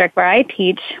district where I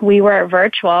teach, we were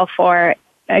virtual for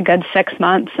a good 6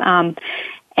 months.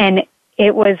 And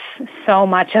it was so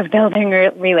much of building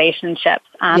relationships.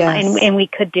 Yes. And we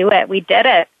could do it. We did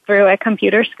it through a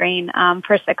computer screen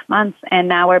for 6 months, and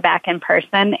now we're back in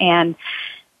person, and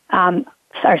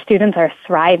our students are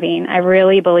thriving. I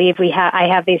really believe I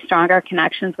have these stronger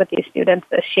connections with these students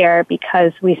this year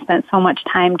because we spent so much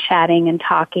time chatting and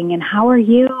talking and how are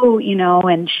you,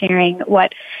 and sharing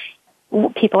what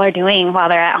people are doing while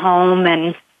they're at home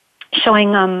and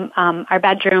showing them our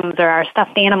bedrooms or our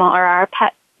stuffed animal or our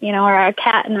pet, or our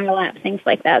cat in our lap, things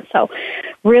like that. So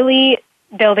really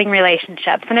building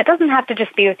relationships. And it doesn't have to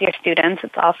just be with your students.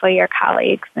 It's also your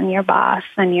colleagues and your boss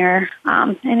and your,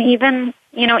 and even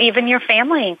your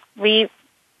family.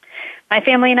 my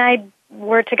family and I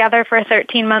were together for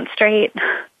 13 months straight.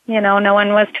 No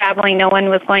one was traveling, no one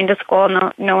was going to school,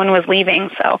 no one was leaving.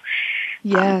 So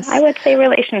yes, I would say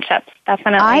relationships,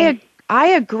 definitely. I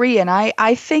agree, and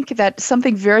I think that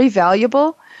something very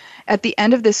valuable at the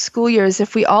end of this school year is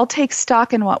if we all take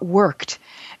stock in what worked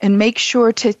and make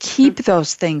sure to keep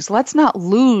those things. Let's not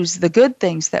lose the good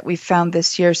things that we found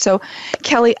this year. So,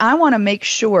 Kelly, I want to make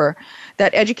sure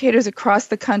that educators across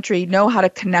the country know how to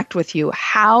connect with you.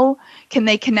 How can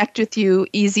they connect with you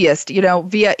easiest?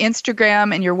 Via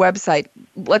Instagram and your website.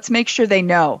 Let's make sure they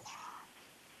know.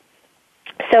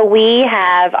 So we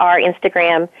have our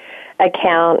Instagram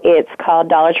account. It's called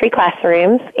Dollar Tree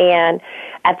Classrooms, and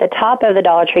at the top of the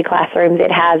Dollar Tree Classrooms,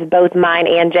 it has both mine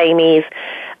and Jamie's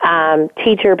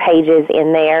teacher pages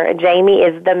in there. Jamie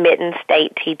is the Mitten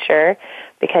State teacher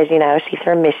because, she's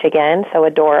from Michigan, so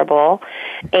adorable.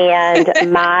 And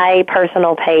my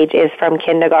personal page is From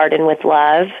Kindergarten with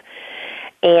Love.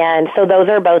 And so those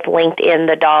are both linked in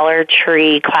the Dollar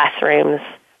Tree Classrooms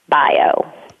bio.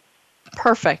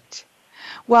 Perfect.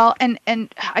 Well, and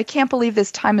I can't believe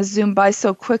this time has zoomed by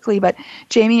so quickly, but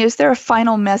Jamie, is there a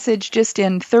final message just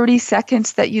in 30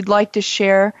 seconds that you'd like to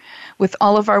share with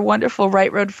all of our wonderful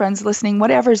Right Road friends listening,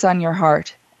 whatever's on your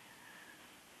heart?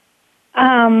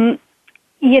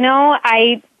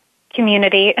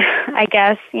 Community, I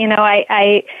guess.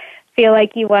 I feel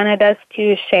like you wanted us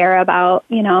to share about,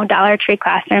 Dollar Tree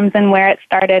Classrooms and where it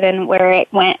started and where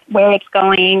it went, where it's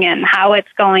going and how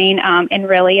it's going. And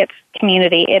really it's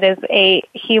community. It is a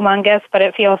humongous, but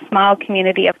it feels small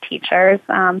community of teachers.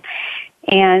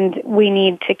 And we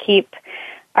need to keep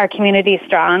our community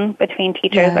strong between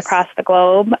teachers across the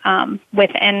globe,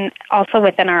 within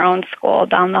our own school,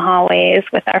 down the hallways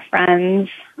with our friends.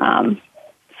 And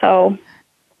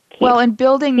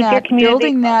building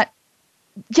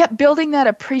that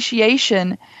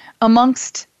appreciation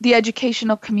amongst the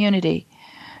educational community.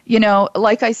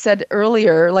 Like I said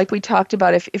earlier, like we talked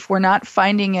about, if we're not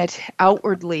finding it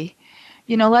outwardly,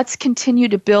 let's continue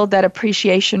to build that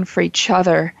appreciation for each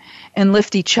other and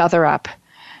lift each other up.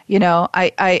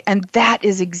 And that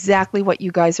is exactly what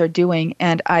you guys are doing.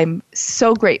 And I'm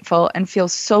so grateful and feel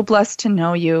so blessed to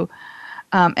know you.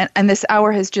 And this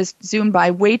hour has just zoomed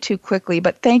by way too quickly.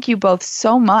 But thank you both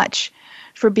so much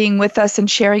for being with us and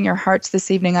sharing your hearts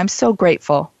this evening. I'm so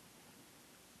grateful.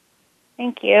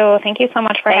 Thank you. Thank you so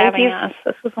much for having us.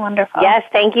 This was wonderful. Yes,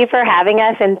 thank you for having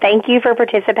us, and thank you for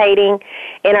participating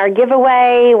in our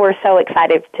giveaway. We're so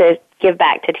excited to give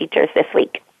back to teachers this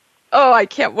week. Oh, I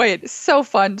can't wait. So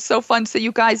fun, so fun. So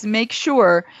you guys make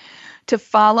sure to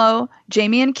follow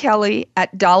Jamie and Kelly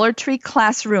at Dollar Tree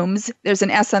Classrooms. There's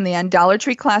an S on the end, Dollar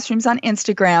Tree Classrooms on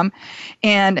Instagram.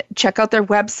 And check out their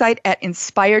website at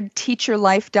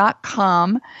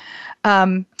inspiredteacherlife.com.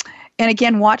 And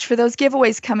again, watch for those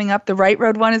giveaways coming up. The Right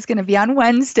Road one is going to be on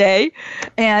Wednesday.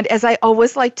 And as I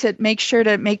always like to make sure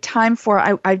to make time for,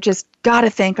 I've just got to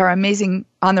thank our amazing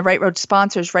On the Right Road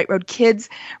sponsors, Right Road Kids,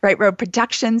 Right Road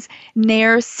Productions,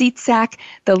 Nair, SeatSack,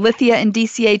 the Lithia and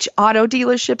DCH auto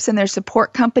dealerships and their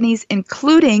support companies,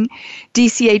 including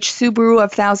DCH Subaru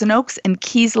of Thousand Oaks and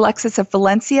Keys Lexus of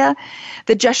Valencia,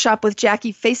 the Just Shop with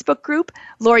Jackie Facebook group,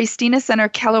 Lori Steenis and her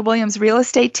Keller Williams real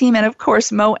estate team, and of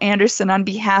course, Mo Anderson on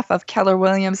behalf of Keller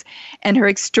Williams and her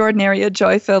Extraordinary, a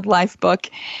Joy-Filled Life book.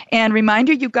 And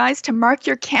reminder, you guys, to mark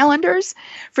your calendars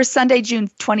for Sunday, June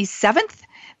 27th.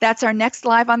 That's our next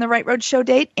Live on the Right Road show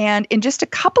date. And in just a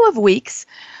couple of weeks,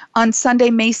 on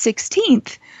Sunday, May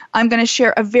 16th, I'm going to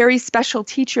share a very special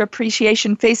Teacher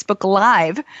Appreciation Facebook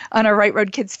Live on our Right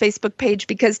Road Kids Facebook page,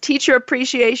 because teacher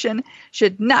appreciation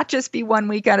should not just be 1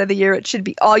 week out of the year. It should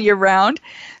be all year round.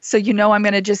 So I'm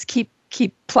going to just keep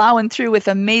plowing through with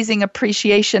amazing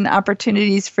appreciation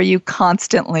opportunities for you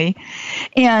constantly.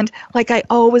 And like I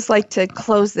always like to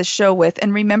close the show with,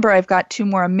 and remember, I've got 2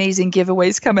 more amazing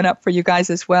giveaways coming up for you guys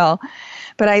as well.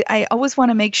 But I always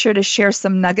want to make sure to share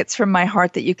some nuggets from my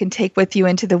heart that you can take with you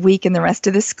into the week and the rest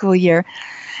of the school year.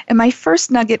 And my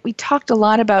first nugget, we talked a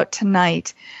lot about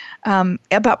tonight,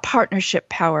 about partnership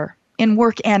power in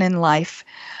work and in life.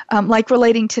 Like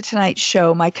relating to tonight's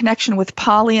show, my connection with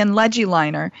Polly and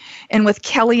Legiliner and with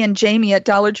Kelly and Jamie at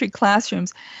Dollar Tree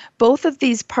Classrooms. Both of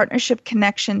these partnership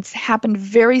connections happened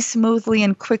very smoothly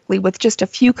and quickly with just a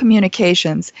few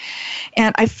communications.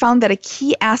 And I found that a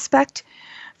key aspect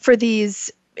for these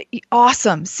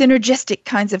awesome, synergistic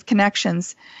kinds of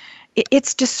connections,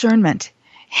 it's discernment.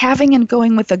 Having and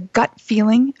going with a gut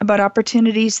feeling about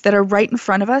opportunities that are right in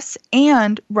front of us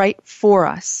and right for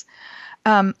us.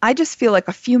 I just feel like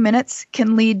a few minutes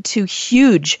can lead to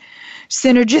huge,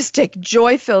 synergistic,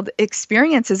 joy-filled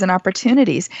experiences and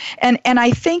opportunities. And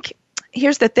I think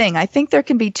here's the thing. I think there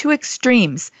can be two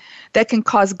extremes that can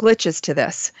cause glitches to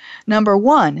this. Number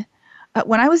one,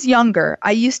 when I was younger,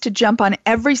 I used to jump on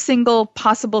every single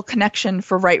possible connection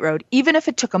for Right Road. Even if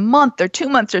it took a month or 2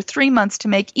 months or 3 months to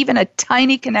make even a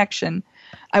tiny connection,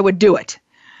 I would do it.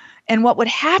 And what would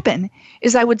happen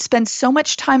is I would spend so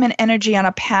much time and energy on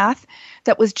a path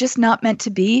that was just not meant to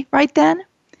be right then.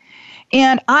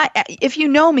 And if you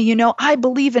know me, you know I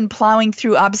believe in plowing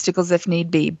through obstacles if need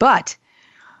be. But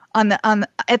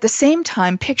at the same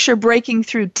time, picture breaking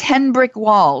through 10 brick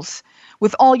walls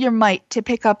with all your might to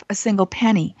pick up a single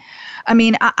penny. I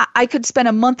mean, I could spend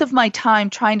a month of my time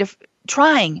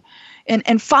trying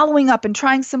and following up and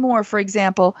trying some more. For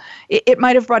example, it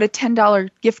might have brought a $10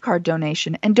 gift card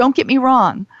donation. And don't get me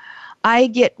wrong, I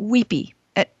get weepy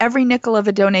at every nickel of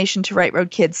a donation to Right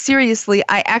Road Kids. Seriously,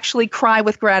 I actually cry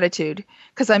with gratitude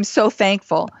because I'm so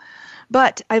thankful.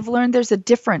 But I've learned there's a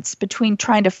difference between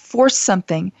trying to force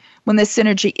something when the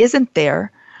synergy isn't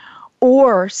there,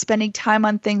 or spending time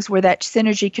on things where that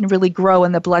synergy can really grow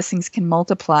and the blessings can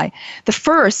multiply. The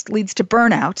first leads to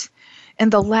burnout,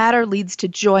 and the latter leads to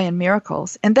joy and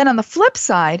miracles. And then on the flip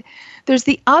side, there's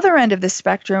the other end of the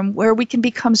spectrum where we can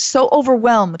become so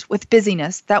overwhelmed with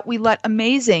busyness that we let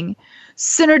amazing,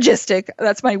 synergistic,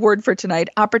 that's my word for tonight,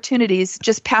 opportunities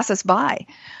just pass us by.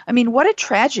 I mean, what a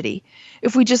tragedy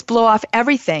if we just blow off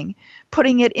everything,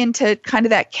 putting it into kind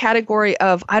of that category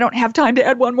of, I don't have time to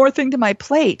add one more thing to my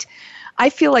plate.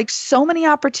 I feel like so many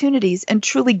opportunities and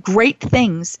truly great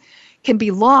things can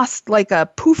be lost like a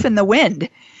poof in the wind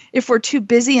if we're too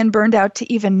busy and burned out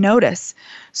to even notice.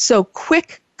 So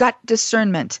quick gut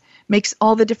discernment makes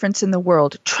all the difference in the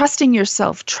world. Trusting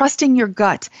yourself, trusting your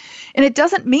gut. And it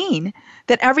doesn't mean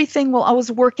that everything will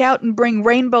always work out and bring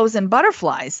rainbows and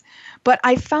butterflies. But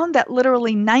I found that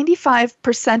literally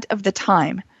 95% of the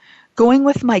time, going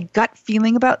with my gut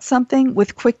feeling about something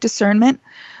with quick discernment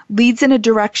leads in a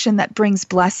direction that brings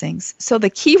blessings. So the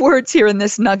key words here in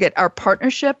this nugget are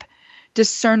partnership,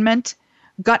 discernment,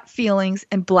 gut feelings,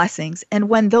 and blessings. And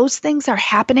when those things are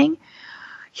happening,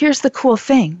 here's the cool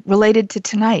thing related to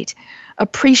tonight.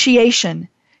 Appreciation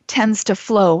tends to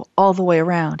flow all the way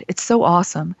around. It's so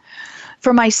awesome.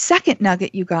 For my second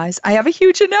nugget, you guys, I have a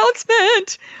huge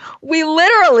announcement. We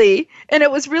literally, and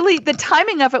it was really, the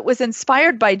timing of it was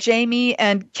inspired by Jamie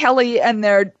and Kelly and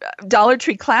their Dollar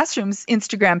Tree Classrooms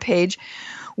Instagram page.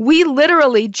 We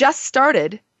literally just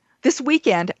started this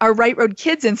weekend our Right Road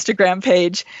Kids Instagram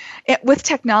page. With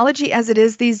technology as it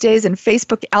is these days and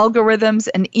Facebook algorithms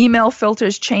and email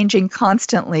filters changing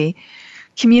constantly,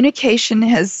 communication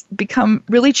has become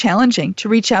really challenging to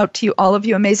reach out to you, all of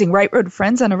you amazing Right Road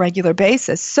friends, on a regular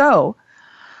basis. So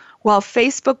while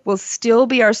Facebook will still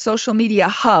be our social media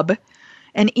hub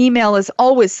and email is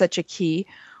always such a key,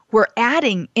 we're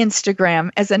adding Instagram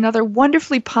as another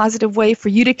wonderfully positive way for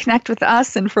you to connect with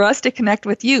us and for us to connect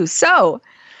with you. So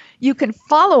you can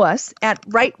follow us at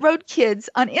Right Road Kids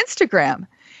on Instagram.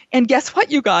 And guess what,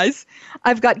 you guys?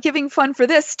 I've got Giving Fun for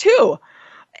this too.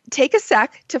 Take a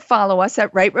sec to follow us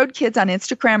at Right Road Kids on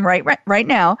Instagram right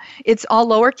now. It's all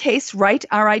lowercase, right,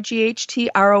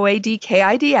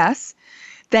 RIGHTROADKIDS.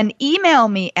 Then email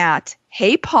me at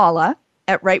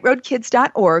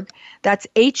heypaula@rightroadkids.org. That's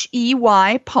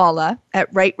HEY Paula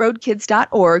at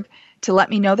rightroadkids.org to let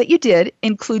me know that you did.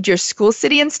 Include your school,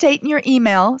 city, and state in your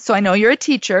email so I know you're a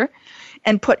teacher,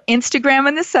 and put Instagram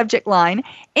in the subject line.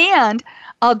 And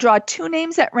I'll draw 2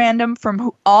 names at random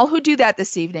from all who do that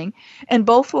this evening, and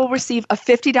both will receive a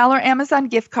 $50 Amazon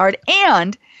gift card.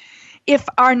 And if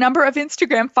our number of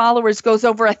Instagram followers goes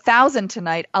over 1,000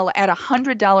 tonight, I'll add a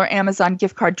 $100 Amazon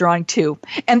gift card drawing too.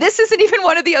 And this isn't even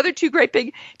one of the other 2 great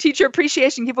big teacher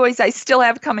appreciation giveaways I still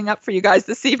have coming up for you guys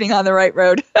this evening on the Right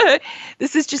Road.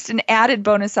 This is just an added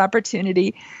bonus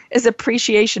opportunity as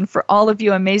appreciation for all of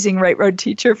you amazing Right Road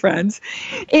teacher friends.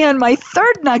 And my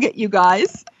third nugget, you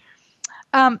guys,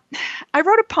 I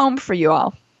wrote a poem for you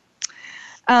all.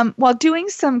 While doing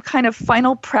some kind of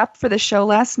final prep for the show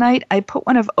last night, I put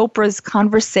one of Oprah's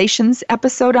Conversations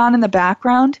episode on in the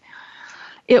background.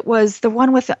 It was the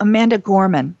one with Amanda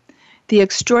Gorman, the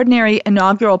extraordinary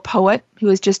inaugural poet who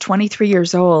was just 23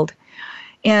 years old.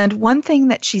 And one thing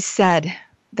that she said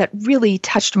that really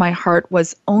touched my heart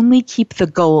was, "Only keep the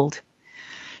gold."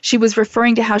 She was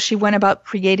referring to how she went about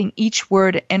creating each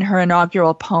word in her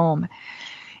inaugural poem.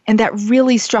 And that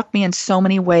really struck me in so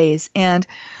many ways. And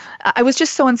I was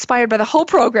just so inspired by the whole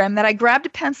program that I grabbed a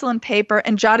pencil and paper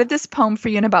and jotted this poem for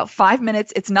you in about 5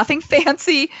 minutes. It's nothing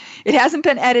fancy. It hasn't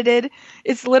been edited.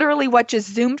 It's literally what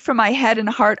just zoomed from my head and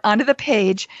heart onto the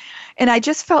page. And I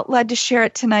just felt led to share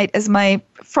it tonight as my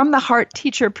from the heart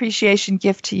teacher appreciation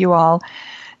gift to you all.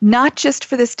 not just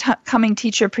for this coming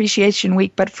Teacher Appreciation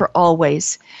Week, but for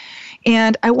always.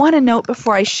 And I want to note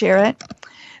before I share it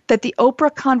that the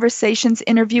Oprah Conversations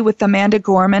interview with Amanda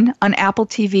Gorman on Apple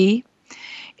TV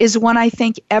is one I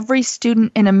think every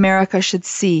student in America should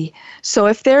see. So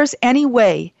if there's any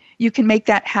way you can make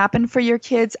that happen for your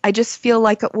kids, I just feel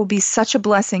like it will be such a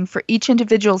blessing for each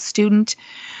individual student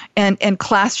and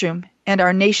classroom and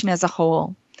our nation as a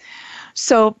whole.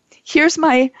 So here's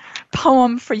my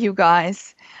poem for you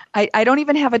guys. I don't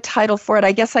even have a title for it.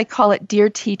 I guess I call it Dear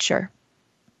Teacher.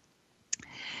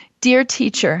 Dear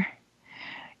Teacher,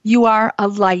 you are a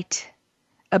light,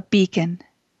 a beacon.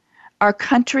 Our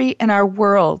country and our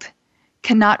world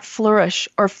cannot flourish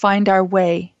or find our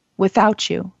way without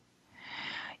you.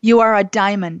 You are a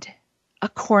diamond, a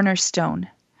cornerstone.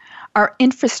 Our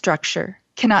infrastructure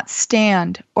cannot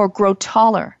stand or grow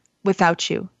taller without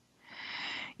you.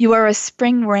 You are a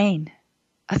spring rain,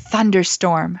 a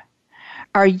thunderstorm.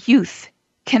 Our youth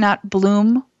cannot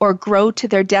bloom or grow to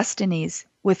their destinies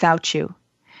without you.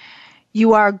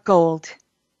 You are gold,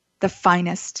 the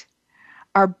finest.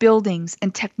 Our buildings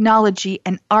and technology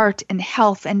and art and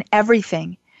health and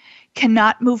everything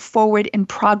cannot move forward in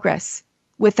progress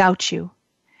without you.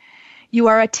 You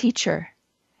are a teacher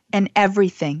and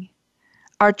everything.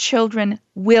 Our children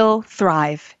will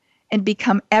thrive and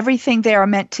become everything they are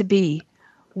meant to be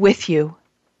with you.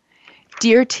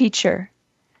 Dear teacher,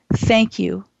 thank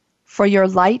you for your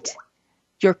light,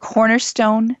 your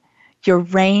cornerstone, your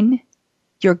rain,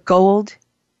 your gold,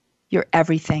 your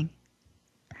everything.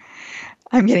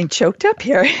 I'm getting choked up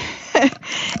here.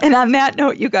 And on that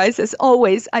note, you guys, as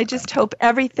always, I just hope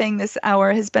everything this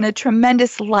hour has been a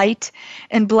tremendous light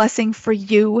and blessing for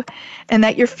you, and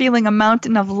that you're feeling a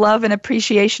mountain of love and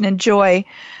appreciation and joy,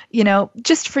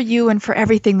 just for you and for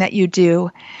everything that you do.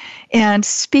 And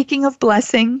speaking of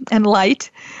blessing and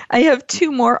light, I have two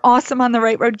more awesome On the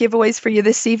Right Road giveaways for you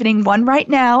this evening. One right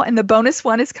now, and the bonus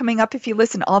one is coming up if you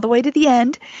listen all the way to the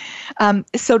end.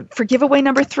 So for giveaway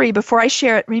number 3, before I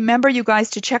share it, remember, you guys,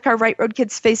 to check our Right Road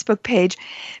Kids Facebook page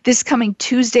this coming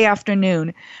Tuesday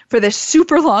afternoon for the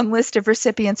super long list of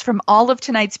recipients from all of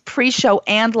tonight's pre-show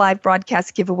and live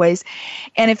broadcast giveaways.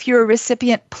 And if you're a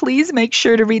recipient, please make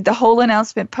sure to read the whole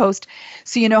announcement post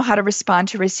so you know how to respond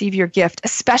to receive your gift,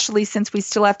 especially since we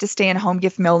still have to stay in home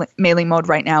gift mailing mode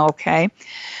right now, okay?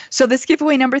 So this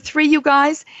giveaway number 3, you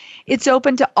guys, it's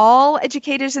open to all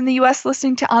educators in the U.S.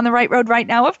 listening to On the Right Road right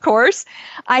now, of course.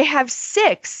 I have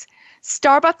 6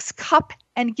 Starbucks cup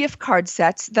and gift card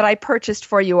sets that I purchased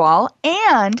for you all,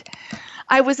 and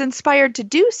I was inspired to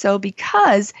do so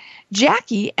because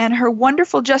Jackie and her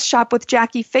wonderful Just Shop with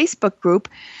Jackie Facebook group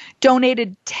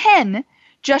donated 10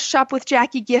 Just Shop with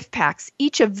Jackie gift packs.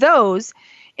 Each of those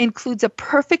includes a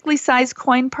perfectly sized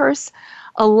coin purse,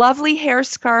 a lovely hair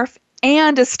scarf,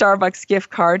 and a Starbucks gift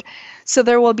card. So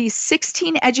there will be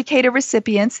 16 educator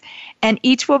recipients, and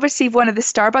each will receive one of the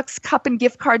Starbucks cup and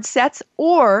gift card sets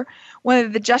or one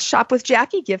of the Just Shop with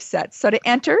Jackie gift sets. So to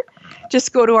enter,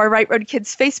 just go to our Right Road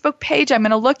Kids Facebook page. I'm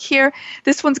going to look here.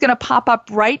 This one's going to pop up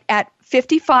right at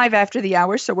 55 after the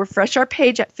hour, so refresh our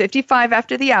page at 55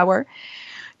 after the hour.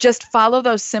 Just follow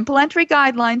those simple entry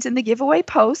guidelines in the giveaway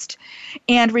post.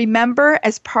 And remember,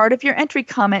 as part of your entry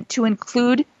comment,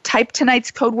 to type tonight's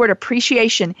code word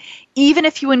appreciation, even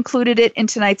if you included it in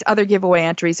tonight's other giveaway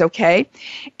entries, okay?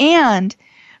 And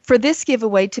for this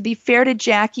giveaway, to be fair to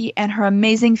Jackie and her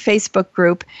amazing Facebook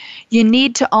group, you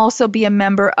need to also be a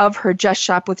member of her Just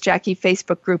Shop with Jackie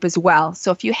Facebook group as well.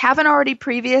 So if you haven't already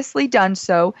previously done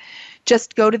so,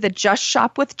 just go to the Just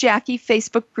Shop with Jackie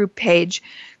Facebook group page,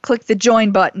 click the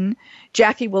join button.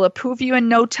 Jackie will approve you in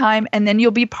no time, and then you'll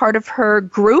be part of her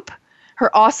group, her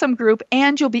awesome group,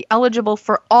 and you'll be eligible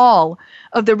for all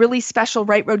of the really special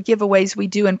Right Road giveaways we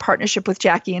do in partnership with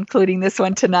Jackie, including this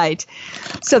one tonight.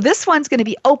 So this one's going to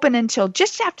be open until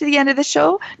just after the end of the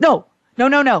show. No.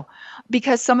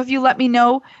 Because some of you let me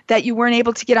know that you weren't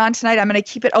able to get on tonight. I'm going to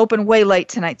keep it open way late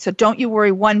tonight, so don't you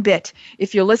worry one bit.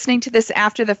 If you're listening to this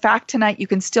after the fact tonight, you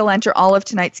can still enter all of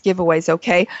tonight's giveaways,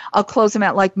 okay? I'll close them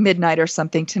at like midnight or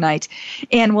something tonight.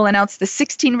 And we'll announce the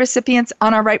 16 recipients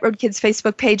on our Right Road Kids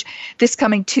Facebook page this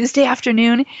coming Tuesday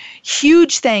afternoon.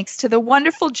 Huge thanks to the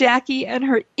wonderful Jackie and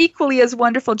her equally as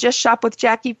wonderful Just Shop with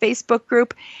Jackie Facebook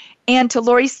group, and to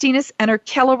Lori Steenis and her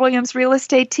Keller Williams real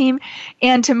estate team,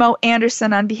 and to Mo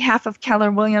Anderson on behalf of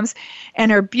Keller Williams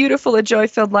and her beautiful A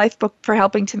Joy-Filled Life book for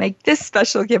helping to make this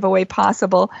special giveaway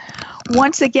possible.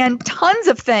 Once again, tons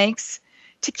of thanks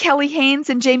to Kelly Haynes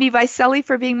and Jamie Vicelli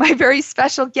for being my very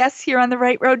special guests here on The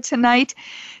Right Road tonight.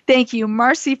 Thank you,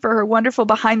 Marcy, for her wonderful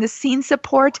behind-the-scenes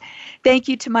support. Thank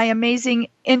you to my amazing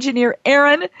engineer,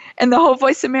 Aaron, and the whole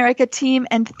Voice America team.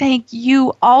 And thank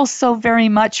you all so very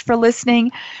much for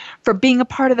listening, for being a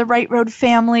part of the Right Road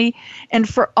family, and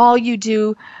for all you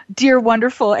do, dear,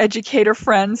 wonderful educator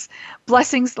friends.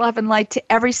 Blessings, love, and light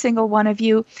to every single one of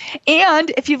you.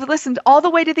 And if you've listened all the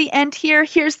way to the end here,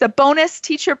 here's the bonus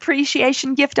teacher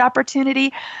appreciation gift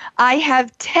opportunity. I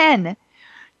have 10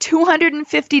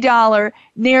 $250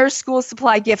 Nair school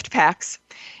supply gift packs.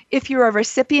 If you're a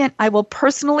recipient, I will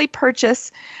personally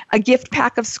purchase a gift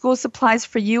pack of school supplies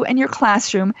for you and your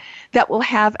classroom that will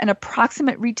have an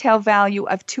approximate retail value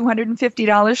of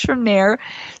 $250 from Nair.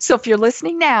 So if you're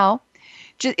listening now,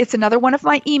 it's another one of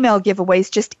my email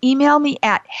giveaways. Just email me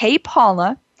at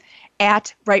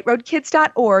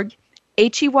heypaula@rightroadkids.org,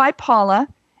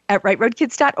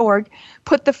 HEYPaula@rightroadkids.org.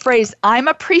 Put the phrase "I'm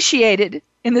appreciated"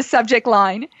 in the subject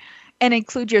line and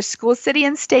include your school, city,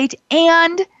 and state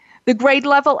and the grade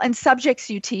level and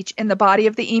subjects you teach in the body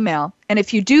of the email. And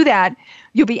if you do that,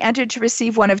 you'll be entered to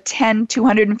receive one of 10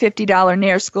 $250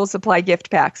 Nair school supply gift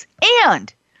packs.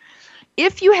 And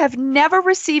if you have never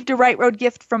received a Right Road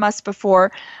gift from us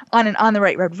before on an On the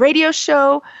Right Road radio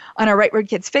show, on our Right Road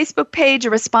Kids Facebook page,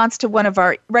 a response to one of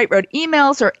our Right Road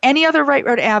emails, or any other Right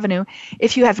Road avenue,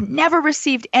 if you have never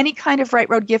received any kind of Right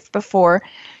Road gift before,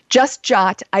 just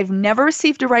jot, "I've never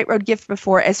received a Right Road gift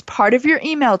before" as part of your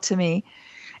email to me,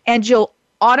 and you'll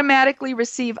automatically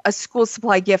receive a school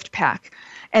supply gift pack.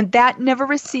 And that never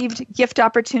received gift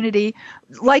opportunity,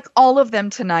 like all of them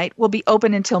tonight, will be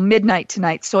open until midnight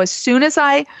tonight. So as soon as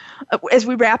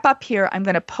we wrap up here, I'm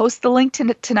going to post the link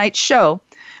to tonight's show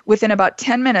within about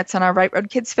 10 minutes on our Right Road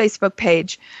Kids Facebook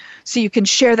page, so you can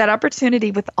share that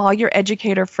opportunity with all your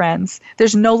educator friends.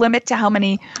 There's no limit to how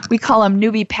many, we call them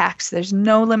newbie packs. There's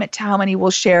no limit to how many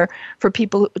we'll share for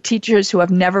teachers who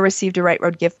have never received a Right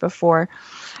Road gift before.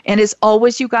 And as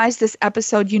always, you guys, this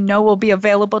episode, will be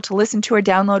available to listen to or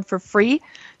download for free.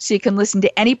 So you can listen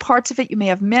to any parts of it you may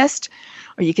have missed,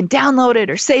 or you can download it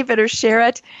or save it or share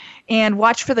it. And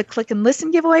watch for the Click and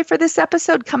Listen giveaway for this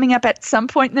episode coming up at some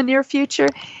point in the near future.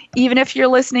 Even if you're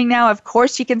listening now, of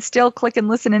course, you can still click and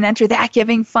listen and enter that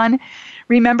giving fun.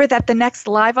 Remember that the next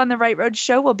Live on the Right Road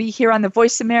show will be here on the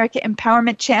Voice America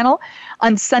Empowerment Channel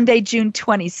on Sunday, June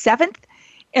 27th.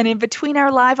 And in between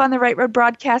our Live on the Right Road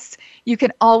broadcasts, you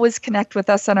can always connect with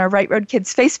us on our Right Road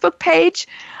Kids Facebook page,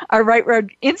 our Right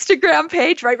Road Instagram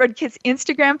page, Right Road Kids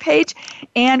Instagram page,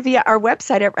 and via our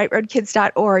website at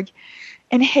rightroadkids.org.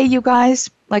 And hey, you guys,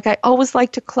 like I always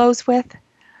like to close with,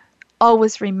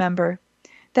 always remember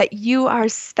that you are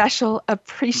special,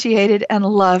 appreciated, and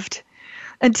loved.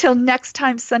 Until next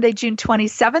time, Sunday, June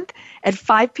 27th at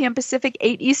 5 p.m. Pacific,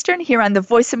 8 Eastern, here on the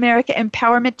Voice America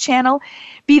Empowerment Channel.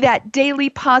 Be that daily,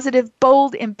 positive,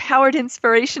 bold, empowered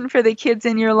inspiration for the kids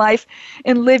in your life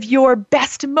and live your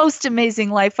best, most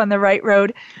amazing life on the right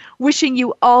road. Wishing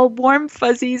you all warm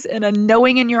fuzzies and a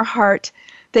knowing in your heart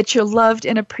that you're loved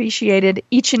and appreciated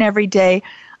each and every day.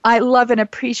 I love and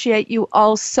appreciate you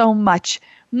all so much.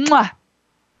 Mwah!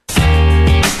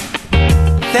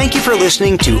 Thank you for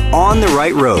listening to On the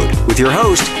Right Road with your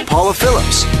host, Paula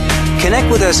Phillips.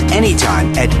 Connect with us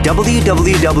anytime at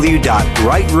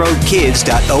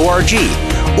www.rightroadkids.org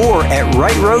or at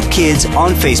Right Road Kids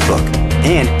on Facebook.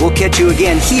 And we'll catch you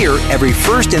again here every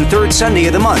first and third Sunday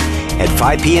of the month at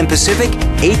 5 p.m. Pacific,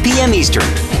 8 p.m. Eastern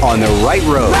on the Right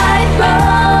Road. Right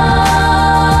Road.